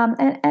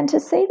 And to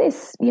see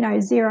this,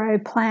 zero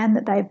plan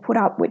that they've put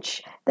up,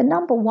 which the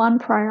number one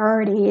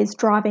priority is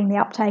driving the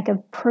uptake of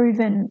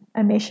proven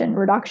emission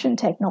reduction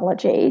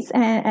technologies,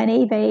 and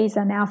EVs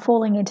are now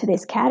falling into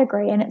this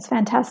category. And it's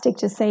fantastic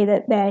to see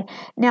that they're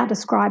now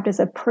described as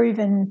a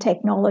proven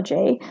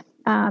technology.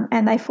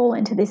 And they fall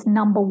into this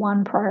number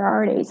one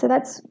priority. So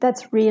that's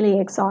really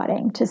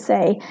exciting to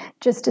see,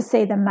 just to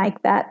see them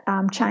make that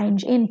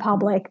change in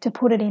public, to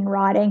put it in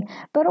writing,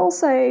 but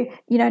also,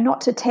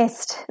 not to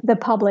test the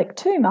public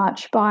too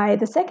much by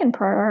the second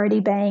priority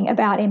being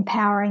about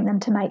empowering them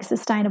to make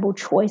sustainable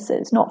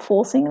choices, not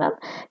forcing them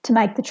to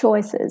make the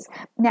choices.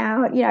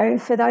 Now,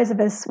 for those of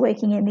us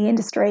working in the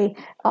industry,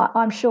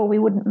 I'm sure we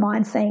wouldn't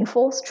mind seeing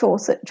forced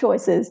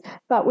choices,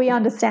 but we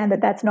understand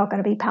that that's not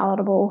going to be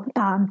palatable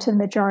to the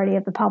majority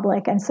of the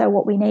public. And so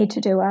what we need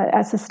to do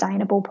are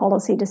sustainable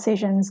policy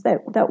decisions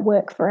that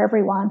work for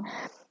everyone.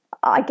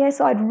 I guess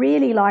I'd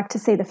really like to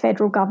see the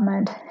federal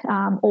government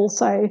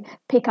also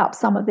pick up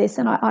some of this,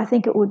 and I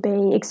think it would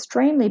be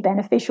extremely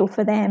beneficial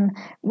for them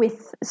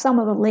with some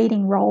of the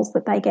leading roles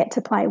that they get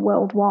to play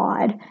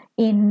worldwide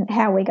in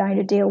how we're going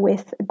to deal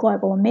with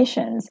global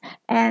emissions.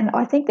 And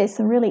I think there's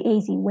some really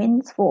easy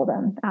wins for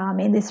them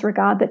in this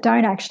regard that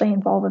don't actually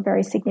involve a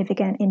very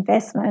significant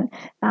investment,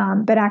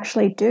 but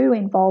actually do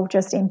involve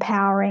just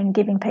empowering,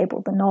 giving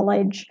people the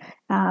knowledge,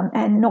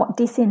 and not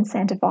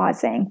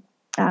disincentivizing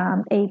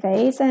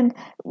EVs. And,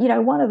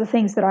 one of the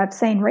things that I've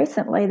seen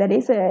recently that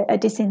is a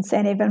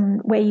disincentive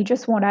and where you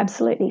just want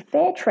absolutely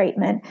fair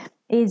treatment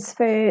is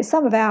for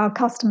some of our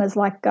customers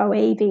like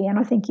GoEV. And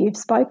I think you've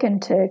spoken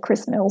to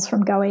Chris Mills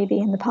from GoEV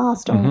in the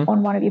past on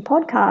one of your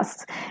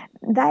podcasts.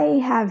 They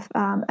have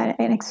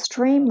an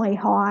extremely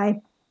high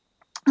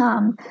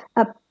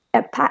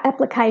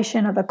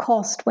application of a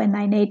cost when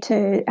they need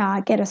to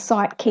get a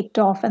site kicked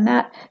off, and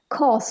that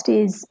cost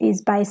is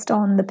based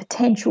on the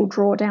potential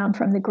drawdown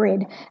from the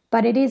grid,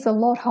 but it is a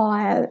lot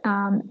higher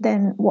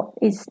than what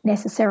is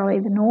necessarily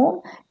the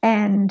norm,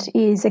 and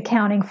is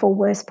accounting for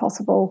worst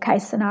possible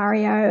case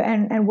scenario,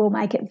 and will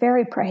make it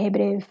very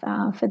prohibitive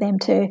for them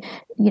to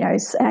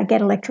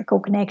get electrical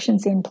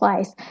connections in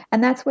place.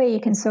 And that's where you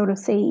can sort of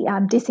see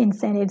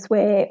disincentives,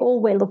 where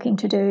all we're looking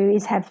to do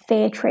is have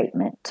fair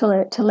treatment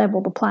to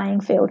level the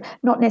playing field,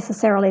 not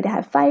necessarily to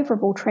have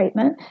favourable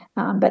treatment,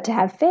 but to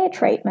have fair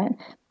treatment.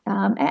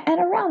 And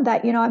around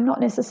that, I'm not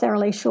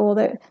necessarily sure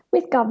that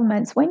with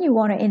governments, when you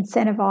want to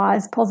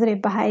incentivise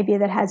positive behaviour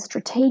that has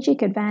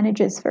strategic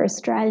advantages for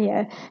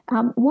Australia,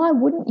 why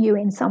wouldn't you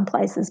in some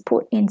places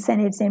put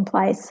incentives in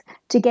place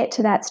to get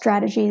to that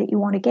strategy that you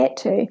want to get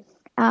to?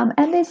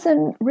 And there's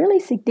some really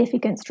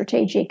significant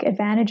strategic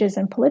advantages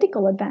and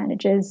political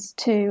advantages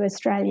to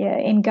Australia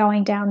in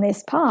going down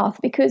this path,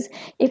 because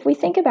if we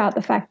think about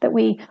the fact that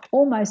we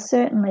almost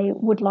certainly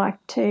would like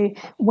to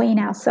wean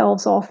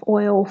ourselves off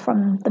oil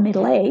from the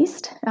Middle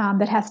East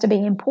that has to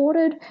be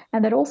imported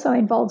and that also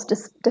involves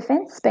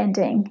defence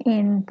spending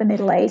in the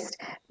Middle East,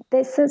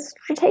 there's some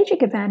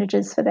strategic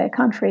advantages for their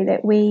country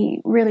that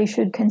we really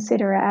should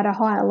consider at a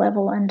higher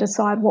level and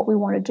decide what we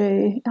want to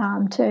do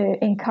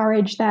to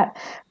encourage that,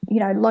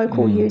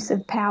 local use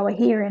of power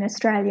here in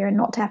Australia and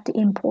not to have to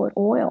import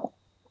oil.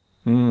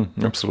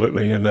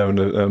 Absolutely,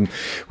 and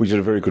we did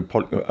a very good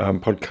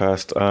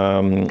podcast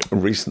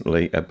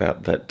recently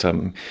about that,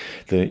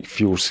 the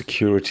fuel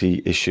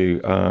security issue,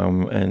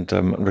 and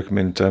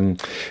recommend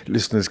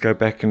listeners go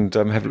back and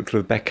have a look at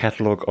the back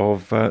catalogue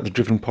of the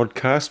Driven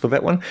podcast for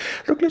that one.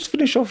 Look, let's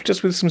finish off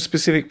just with some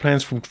specific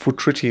plans for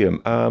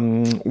Tritium.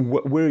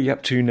 Where are you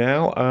up to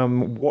now?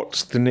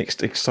 What's the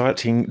next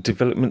exciting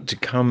development to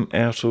come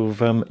out of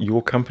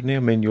your company? I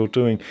mean, you're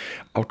doing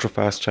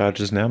ultra-fast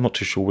chargers now. I'm not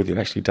too sure whether you've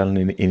actually done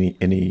any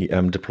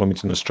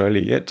deployments in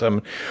Australia yet.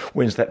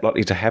 When's that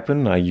likely to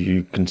happen? Are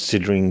you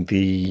considering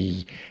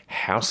the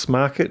house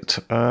market?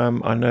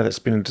 I know that's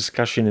been a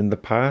discussion in the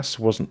past.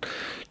 Wasn't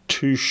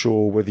too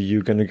sure whether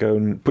you're going to go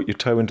and put your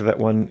toe into that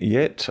one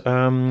yet. What's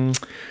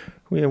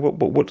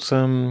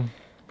on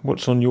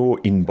your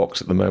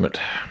inbox at the moment?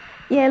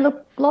 Yeah,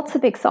 look, lots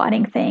of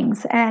exciting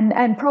things,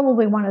 and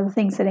probably one of the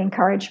things that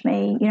encouraged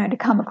me, to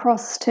come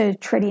across to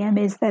Tritium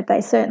is that they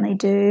certainly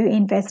do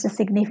invest a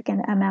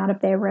significant amount of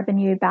their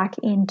revenue back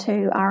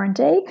into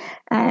R&D,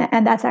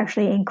 and that's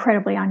actually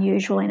incredibly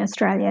unusual in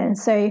Australia. And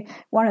so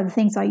one of the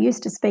things I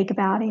used to speak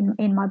about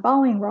in my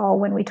Boeing role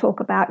when we talk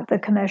about the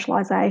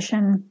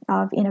commercialisation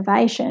of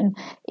innovation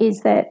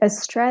is that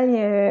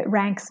Australia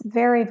ranks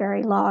very,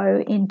 very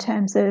low in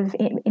terms of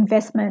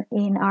investment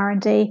in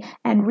R&D,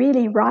 and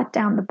really right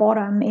down the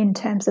bottom in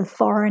terms of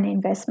foreign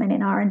investment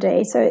in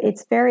R&D. So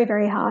it's very,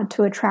 very hard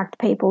to attract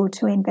people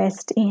to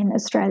invest in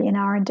Australian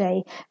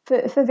R&D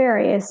for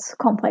various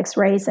complex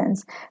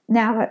reasons.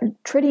 Now,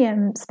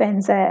 Tritium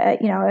spends a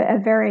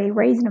very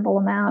reasonable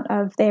amount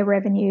of their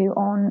revenue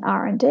on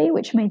R&D,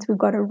 which means we've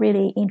got a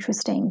really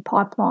interesting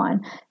pipeline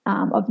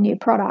of new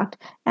product,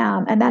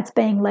 and that's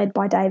being led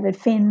by David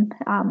Finn,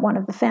 one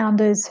of the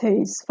founders,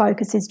 whose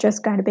focus is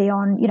just going to be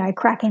on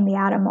cracking the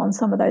atom on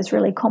some of those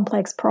really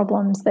complex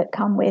problems that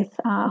come with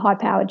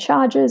high-powered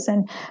chargers,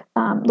 and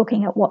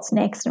looking at what's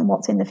next and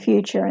what's in the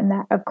future. And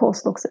that, of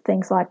course, looks at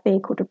things like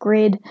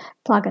vehicle-to-grid,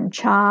 plug and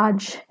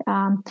charge,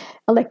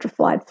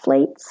 electrified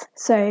fleets.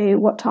 So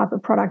what type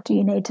of product do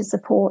you need to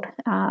support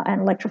an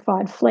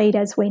electrified fleet,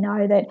 as we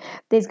know that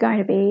there's going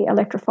to be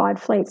electrified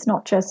fleets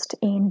not just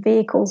in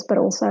vehicles, but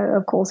also,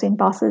 of course, in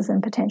buses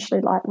and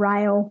potentially light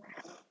rail.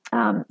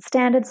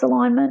 Standards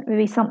alignment would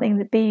be something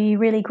that'd be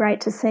really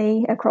great to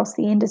see across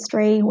the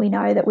industry. We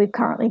know that we've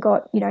currently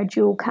got,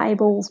 dual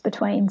cables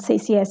between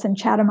CCS and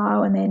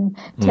CHAdeMO, and then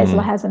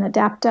Tesla has an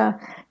adapter.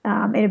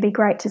 It'd be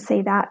great to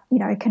see that,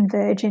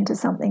 converge into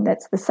something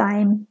that's the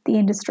same, the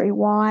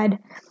industry-wide.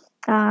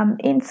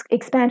 In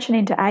expansion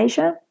into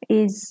Asia,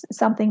 is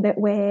something that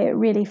we're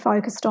really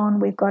focused on.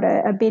 We've got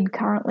a bid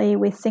currently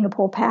with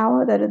Singapore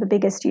Power, that are the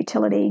biggest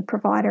utility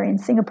provider in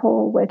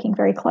Singapore, working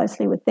very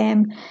closely with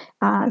them.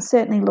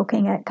 Certainly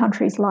looking at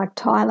countries like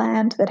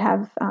Thailand that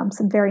have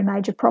some very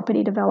major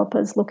property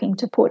developers looking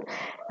to put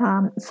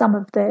some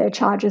of the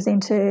charges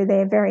into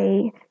their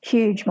very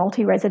huge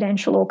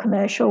multi-residential or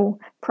commercial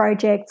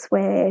projects,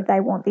 where they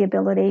want the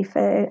ability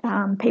for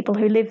people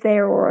who live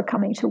there or are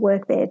coming to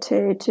work there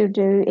to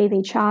do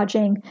EV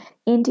charging.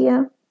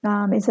 India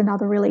is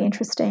another really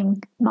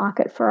interesting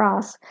market for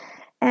us.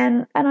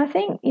 And I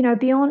think,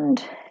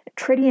 beyond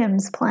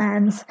Tritium's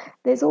plans,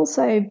 there's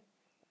also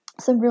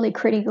some really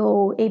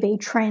critical EV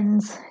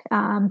trends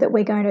that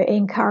we're going to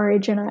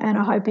encourage and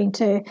are hoping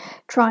to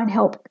try and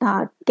help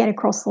get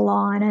across the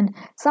line. And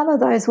some of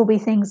those will be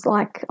things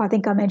like, I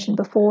think I mentioned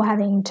before,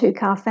 having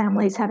 2-car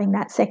families, having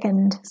that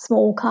second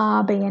small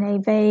car be an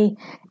EV,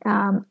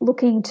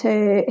 looking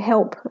to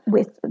help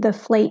with the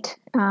fleet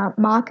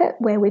market,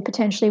 where we're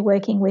potentially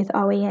working with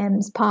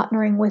OEMs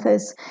partnering with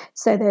us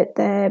so that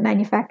the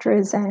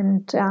manufacturers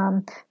and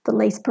the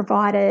lease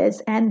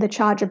providers and the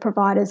charger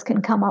providers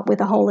can come up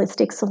with a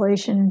holistic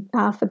solution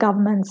for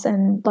governments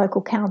and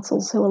local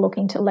councils who are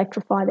looking to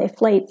electrify their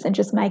fleets, and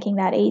just making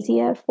that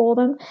easier for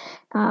them.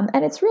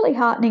 And it's really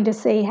heartening to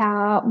see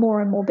how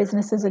more and more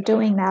businesses are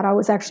doing that. I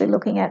was actually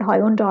looking at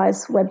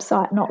Hyundai's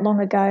website not long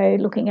ago,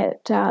 looking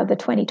at the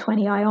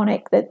 2020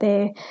 Ioniq that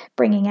they're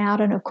bringing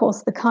out, and of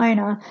course the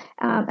Kona.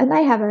 And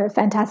they have a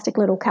fantastic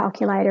little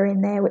calculator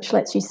in there which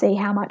lets you see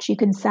how much you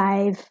can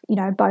save,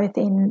 both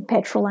in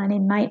petrol and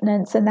in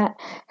maintenance, and that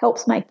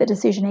helps make the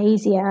decision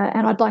easier.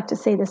 And I'd like to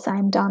see the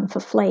same done for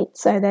fleet,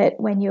 so that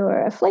when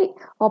you're a fleet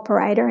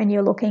operator and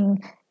you're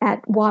looking at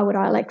why would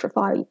I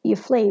electrify your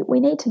fleet, we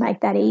need to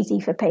make that easy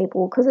for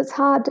people, because it's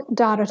hard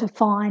data to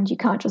find. You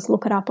can't just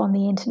look it up on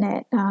the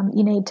internet.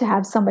 You need to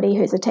have somebody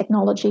who's a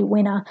technology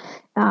winner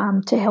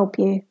to help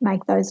you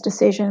make those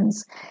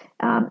decisions.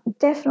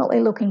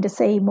 Definitely looking to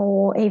see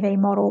more EV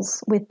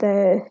models with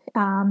a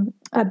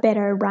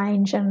better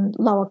range and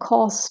lower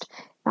cost.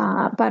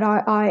 But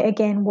I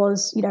again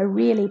was,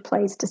 really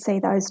pleased to see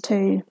those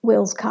 2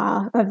 Wheels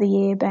Car of the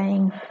Year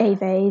being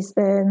EVs.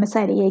 The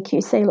Mercedes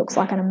EQC looks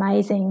like an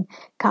amazing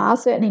car,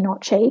 certainly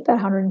not cheap at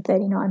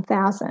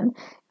 $139,000.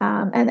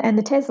 And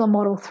the Tesla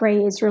Model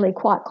 3 is really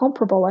quite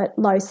comparable at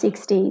low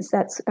 60s.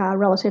 That's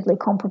relatively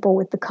comparable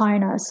with the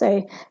Kona.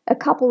 So a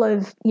couple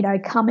of,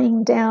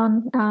 coming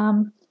down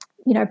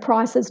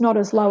prices, not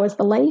as low as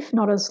the Leaf,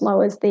 not as low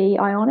as the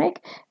Ioniq,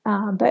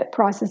 but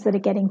prices that are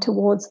getting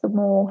towards the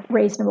more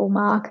reasonable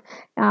mark.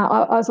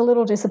 I was a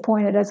little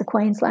disappointed as a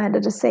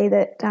Queenslander to see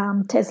that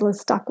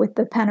Tesla's stuck with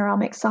the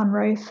panoramic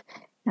sunroof.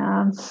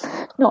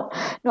 Not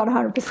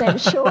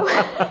 100% sure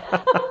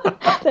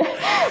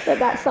that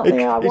that's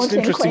something I want in Queensland. It's an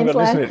interesting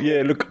one, isn't it?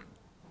 Yeah, look.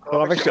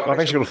 Well, I've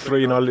actually got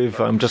 3, and I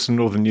live just in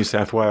northern New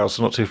South Wales,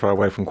 so not too far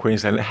away from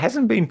Queensland. It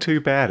hasn't been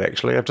too bad,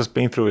 actually. I've just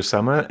been through a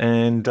summer,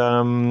 and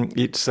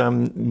it's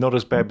not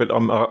as bad. But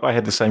I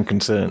had the same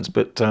concerns.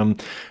 But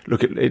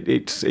look,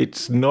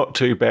 it's not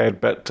too bad.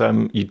 But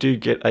you do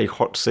get a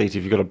hot seat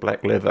if you've got a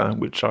black leather,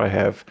 which I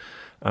have.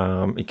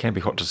 It can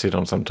be hot to sit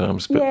on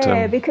sometimes.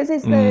 But, because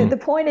the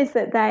point is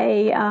that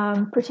they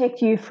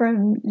protect you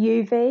from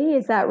UV.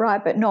 Is that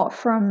right? But not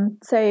from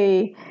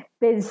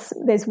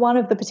There's one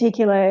of the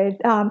particular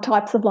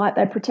types of light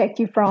they protect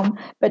you from,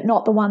 but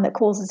not the one that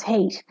causes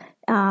heat.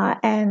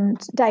 And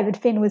David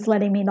Finn was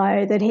letting me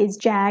know that his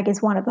Jag is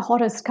one of the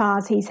hottest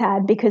cars he's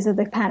had because of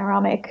the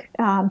panoramic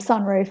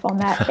sunroof on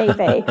that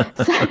EV.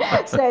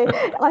 so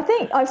I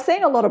think I've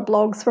seen a lot of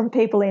blogs from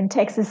people in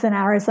Texas and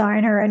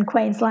Arizona and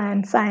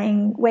Queensland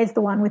saying, "Where's the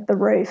one with the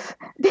roof?"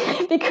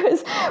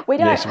 Because we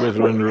don't. Yes, where's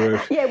the one with the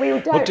roof? Yeah, we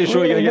don't. Not too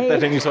sure you're going to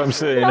get that anytime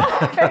soon.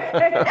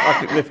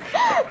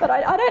 But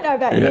I don't know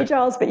about you,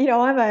 Giles. But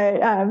I'm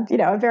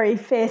a very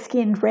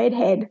fair-skinned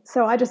redhead,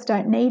 so I just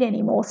don't need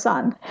any more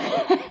sun.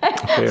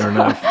 Fair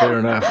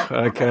enough.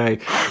 Okay.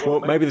 Well,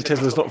 maybe the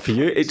Tesla's not for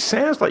you. It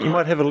sounds like you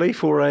might have a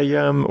Leaf or an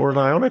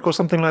Ioniq or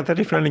something like that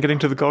if you're only getting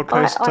to the Gold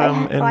Coast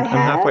and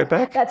halfway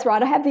back. That's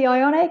right. I have the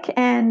Ioniq,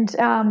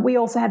 and we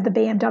also have the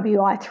BMW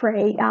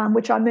i3,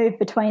 which I move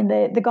between.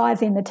 The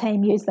guys in the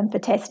team use them for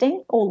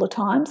testing all the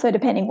time. So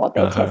depending what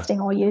they're testing,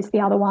 I'll use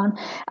the other one.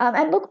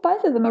 And look,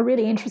 both of them are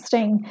really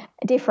interesting,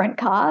 different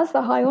cars. The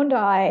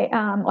Hyundai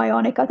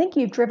Ioniq, I think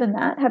you've driven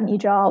that, haven't you,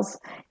 Giles?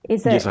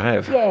 Yes, I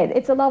have. Yeah,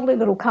 it's a lovely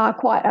little car,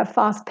 quite a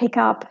fast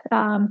pickup,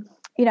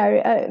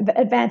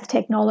 advanced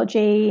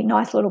technology,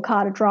 nice little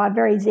car to drive,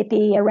 very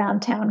zippy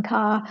around town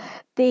car.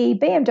 The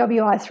BMW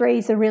i3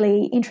 is a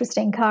really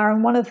interesting car,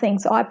 and one of the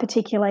things I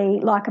particularly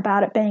like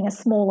about it being a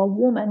smaller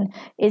woman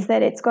is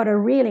that it's got a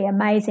really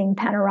amazing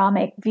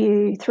panoramic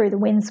view through the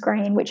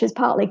windscreen, which is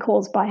partly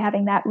caused by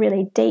having that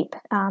really deep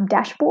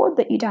dashboard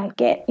that you don't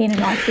get in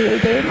an ICE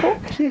vehicle.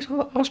 Yes,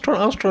 I was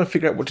trying to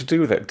figure out what to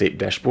do with that deep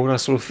dashboard. I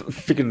sort of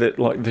figured that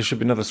there should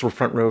be another sort of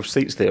front row of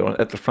seats there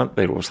at the front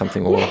there or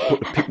something, or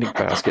put a picnic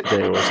basket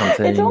there or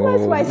something. It's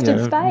almost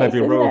wasted space, maybe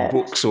a row isn't it? of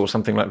books or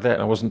something like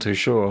that. I wasn't too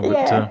sure.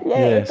 Yeah,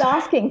 yes. it's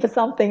asking asking for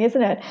something,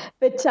 isn't it?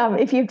 But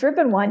if you've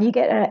driven one, you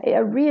get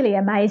a really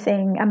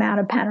amazing amount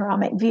of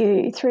panoramic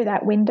view through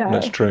that window.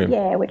 That's true.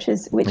 Yeah, which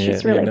is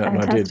really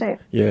fantastic.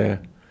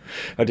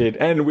 I did.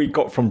 And we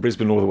got from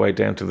Brisbane all the way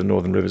down to the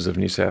northern rivers of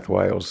New South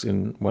Wales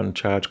in one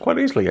charge, quite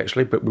easily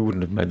actually, but we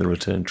wouldn't have made the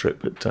return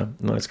trip, but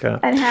nice car.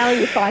 And how are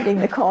you finding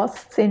the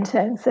costs in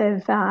terms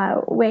of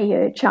where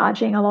you're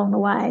charging along the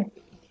way?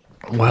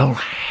 Well,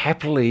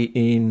 happily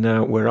in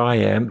where I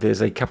am,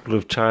 there's a couple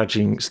of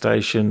charging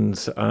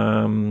stations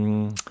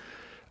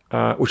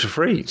which are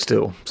free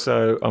still.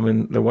 So, I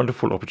mean, the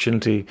wonderful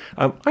opportunity.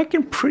 I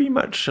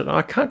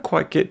can't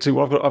quite get to,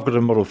 I've got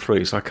a Model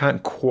 3, so I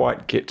can't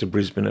quite get to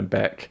Brisbane and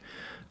back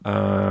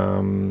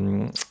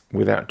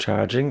without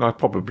charging. I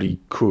probably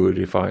could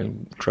if I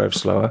drove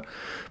slower.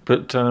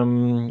 But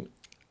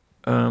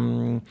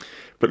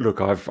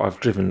look, I've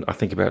driven, I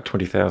think, about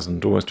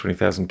 20,000, almost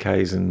 20,000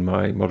 Ks in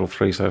my Model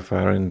 3 so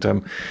far, and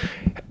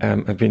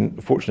have been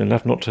fortunate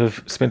enough not to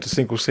have spent a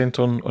single cent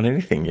on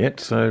anything yet.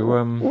 So,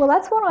 well,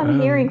 that's what I'm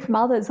hearing from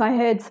others. I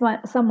heard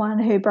someone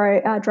who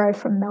drove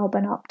from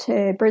Melbourne up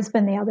to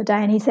Brisbane the other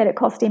day, and he said it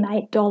cost him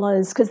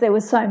 $8 because there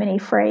were so many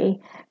free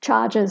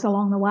charges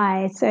along the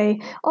way. So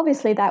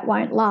obviously that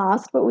won't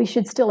last, but we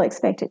should still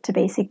expect it to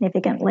be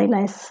significantly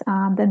less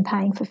than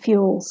paying for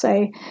fuel.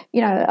 So,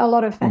 a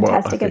lot of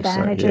fantastic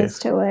advantages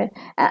to it.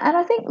 And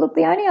I think, look,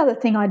 the only other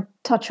thing I'd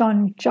touch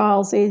on,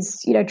 Giles,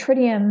 is,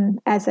 Tritium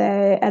as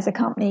a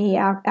company,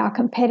 our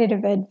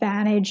competitive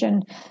advantage.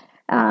 And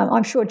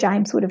I'm sure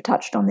James would have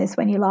touched on this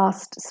when you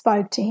last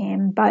spoke to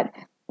him. But,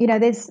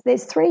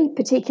 there's three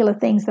particular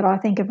things that I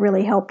think have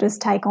really helped us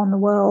take on the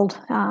world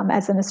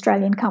as an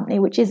Australian company,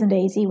 which isn't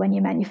easy when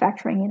you're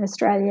manufacturing in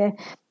Australia,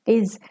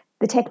 is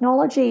the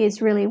technology is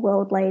really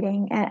world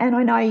leading. And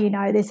I know you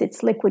know this,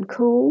 it's liquid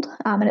cooled.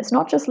 And it's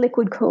not just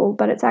liquid cooled,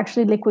 but it's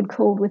actually liquid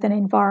cooled with an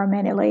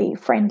environmentally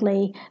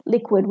friendly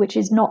liquid, which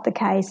is not the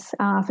case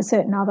for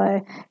certain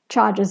other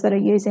chargers that are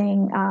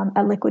using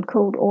a liquid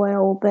cooled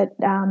oil that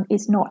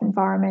is not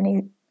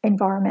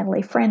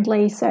environmentally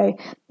friendly. So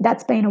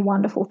that's been a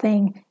wonderful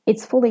thing.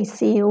 It's fully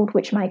sealed,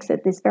 which makes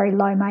it this very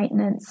low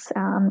maintenance,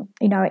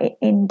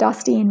 in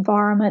dusty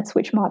environments,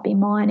 which might be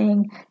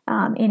mining,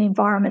 in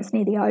environments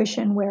near the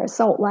ocean where are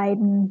salt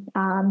laden,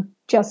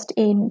 just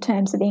in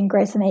terms of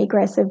ingress and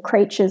egress of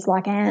creatures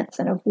like ants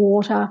and of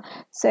water.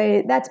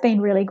 So that's been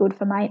really good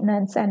for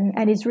maintenance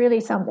and is really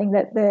something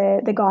that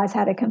the guys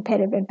had a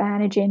competitive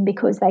advantage in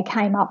because they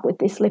came up with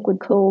this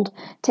liquid cooled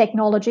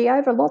technology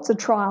over lots of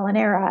trial and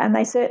error, and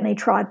they certainly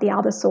tried the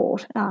other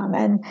sort.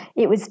 And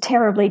it was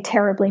terribly,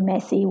 terribly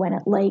messy when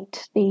it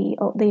leaked, the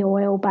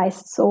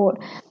oil-based sort.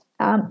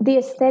 The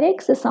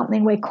aesthetics are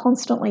something we're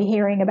constantly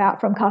hearing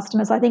about from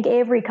customers. I think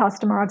every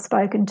customer I've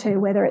spoken to,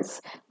 whether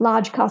it's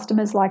large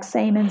customers like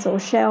Siemens or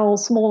Shell,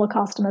 smaller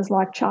customers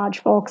like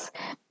ChargeFox,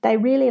 they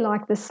really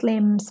like the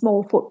slim,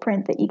 small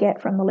footprint that you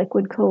get from the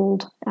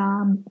liquid-cooled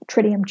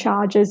tritium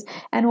chargers,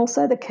 and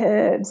also the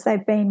curves.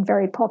 They've been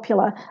very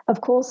popular.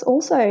 Of course,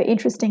 also,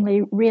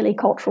 interestingly, really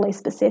culturally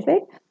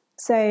specific.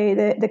 So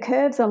the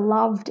curves are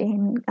loved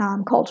in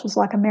cultures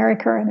like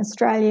America and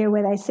Australia,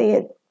 where they see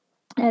it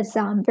as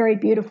very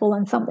beautiful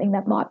and something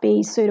that might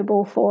be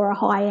suitable for a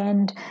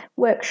high-end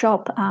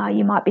workshop.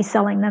 You might be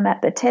selling them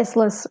at the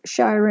Tesla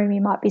showroom.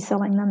 You might be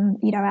selling them,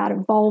 out of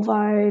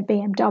Volvo,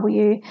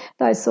 BMW.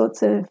 Those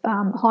sorts of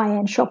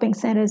high-end shopping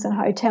centres and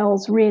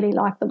hotels really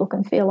like the look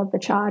and feel of the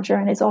charger,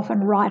 and is often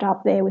right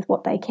up there with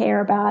what they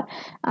care about.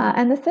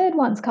 And the third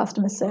one's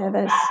customer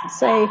service.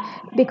 So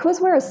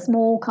because we're a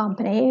small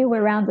company,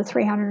 we're around the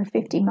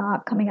 350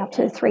 mark, coming up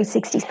to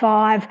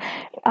 365,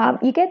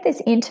 you get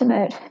this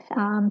intimate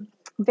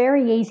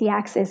very easy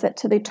access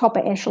to the top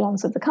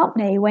echelons of the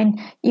company.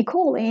 When you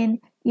call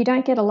in, you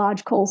don't get a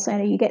large call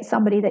center. You get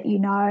somebody that you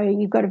know.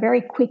 You've got a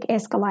very quick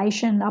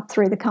escalation up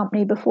through the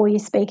company before you're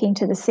speaking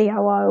to the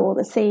COO or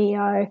the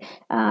CEO.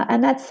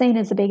 And that's seen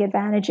as a big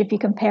advantage if you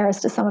compare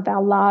us to some of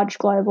our large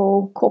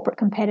global corporate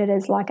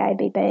competitors like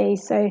ABB.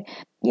 So,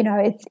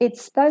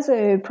 it's those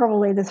are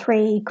probably the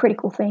three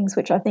critical things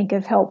which I think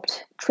have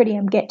helped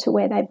Tritium get to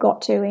where they've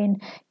got to in,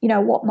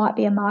 what might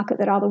be a market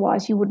that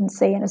otherwise you wouldn't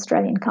see an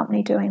Australian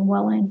company doing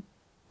well in.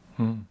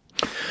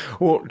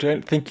 Well,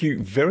 Jane, thank you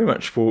very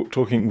much for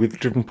talking with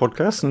Driven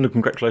Podcast, and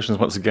congratulations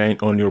once again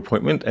on your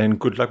appointment, and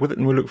good luck with it.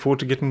 And we look forward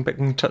to getting back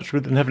in touch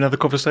with and have another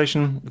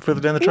conversation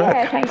further down the track.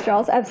 Yeah, thanks,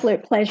 Giles.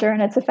 Absolute pleasure.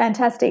 And it's a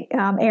fantastic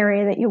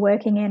area that you're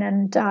working in.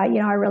 And,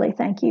 I really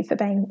thank you for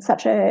being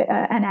such an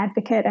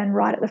advocate and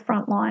right at the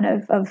front line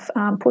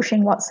of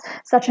pushing what's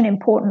such an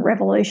important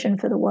revolution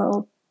for the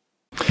world.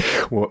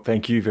 Well,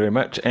 thank you very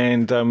much.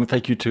 And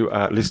thank you to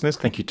our listeners.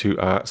 Thank you to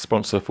our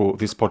sponsor for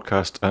this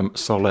podcast,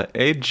 Solar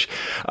Edge.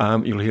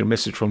 You'll hear a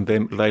message from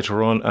them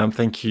later on.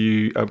 Thank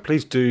you.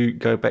 Please do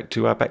go back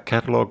to our back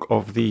catalogue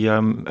of the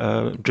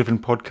Driven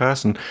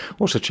podcast, and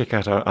also check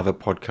out our other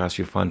podcasts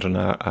you'll find on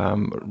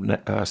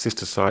our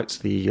sister sites,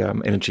 the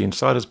Energy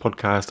Insiders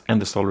podcast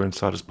and the Solar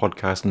Insiders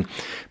podcast. And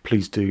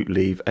please do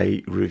leave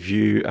a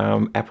review.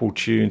 Apple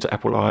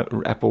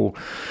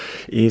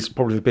is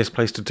probably the best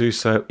place to do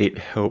so. It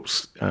helps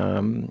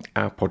helps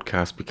our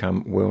podcast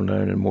become well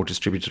known and more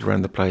distributed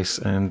around the place.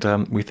 And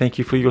we thank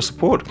you for your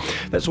support.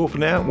 That's all for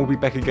now. We'll be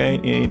back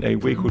again in a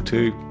week or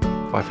two.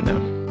 Bye for now.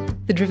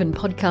 The Driven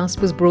podcast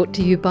was brought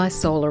to you by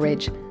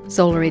SolarEdge.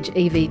 SolarEdge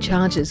EV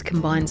chargers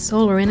combine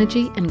solar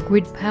energy and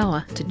grid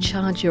power to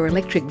charge your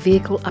electric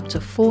vehicle up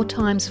to 4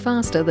 times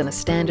faster than a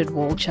standard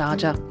wall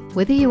charger.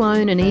 Whether you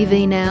own an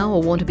EV now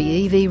or want to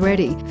be EV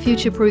ready,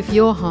 future-proof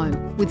your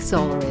home with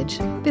SolarEdge.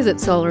 Visit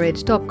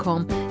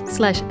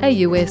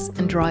solaredge.com/AUS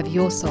and drive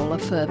your solar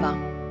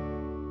further.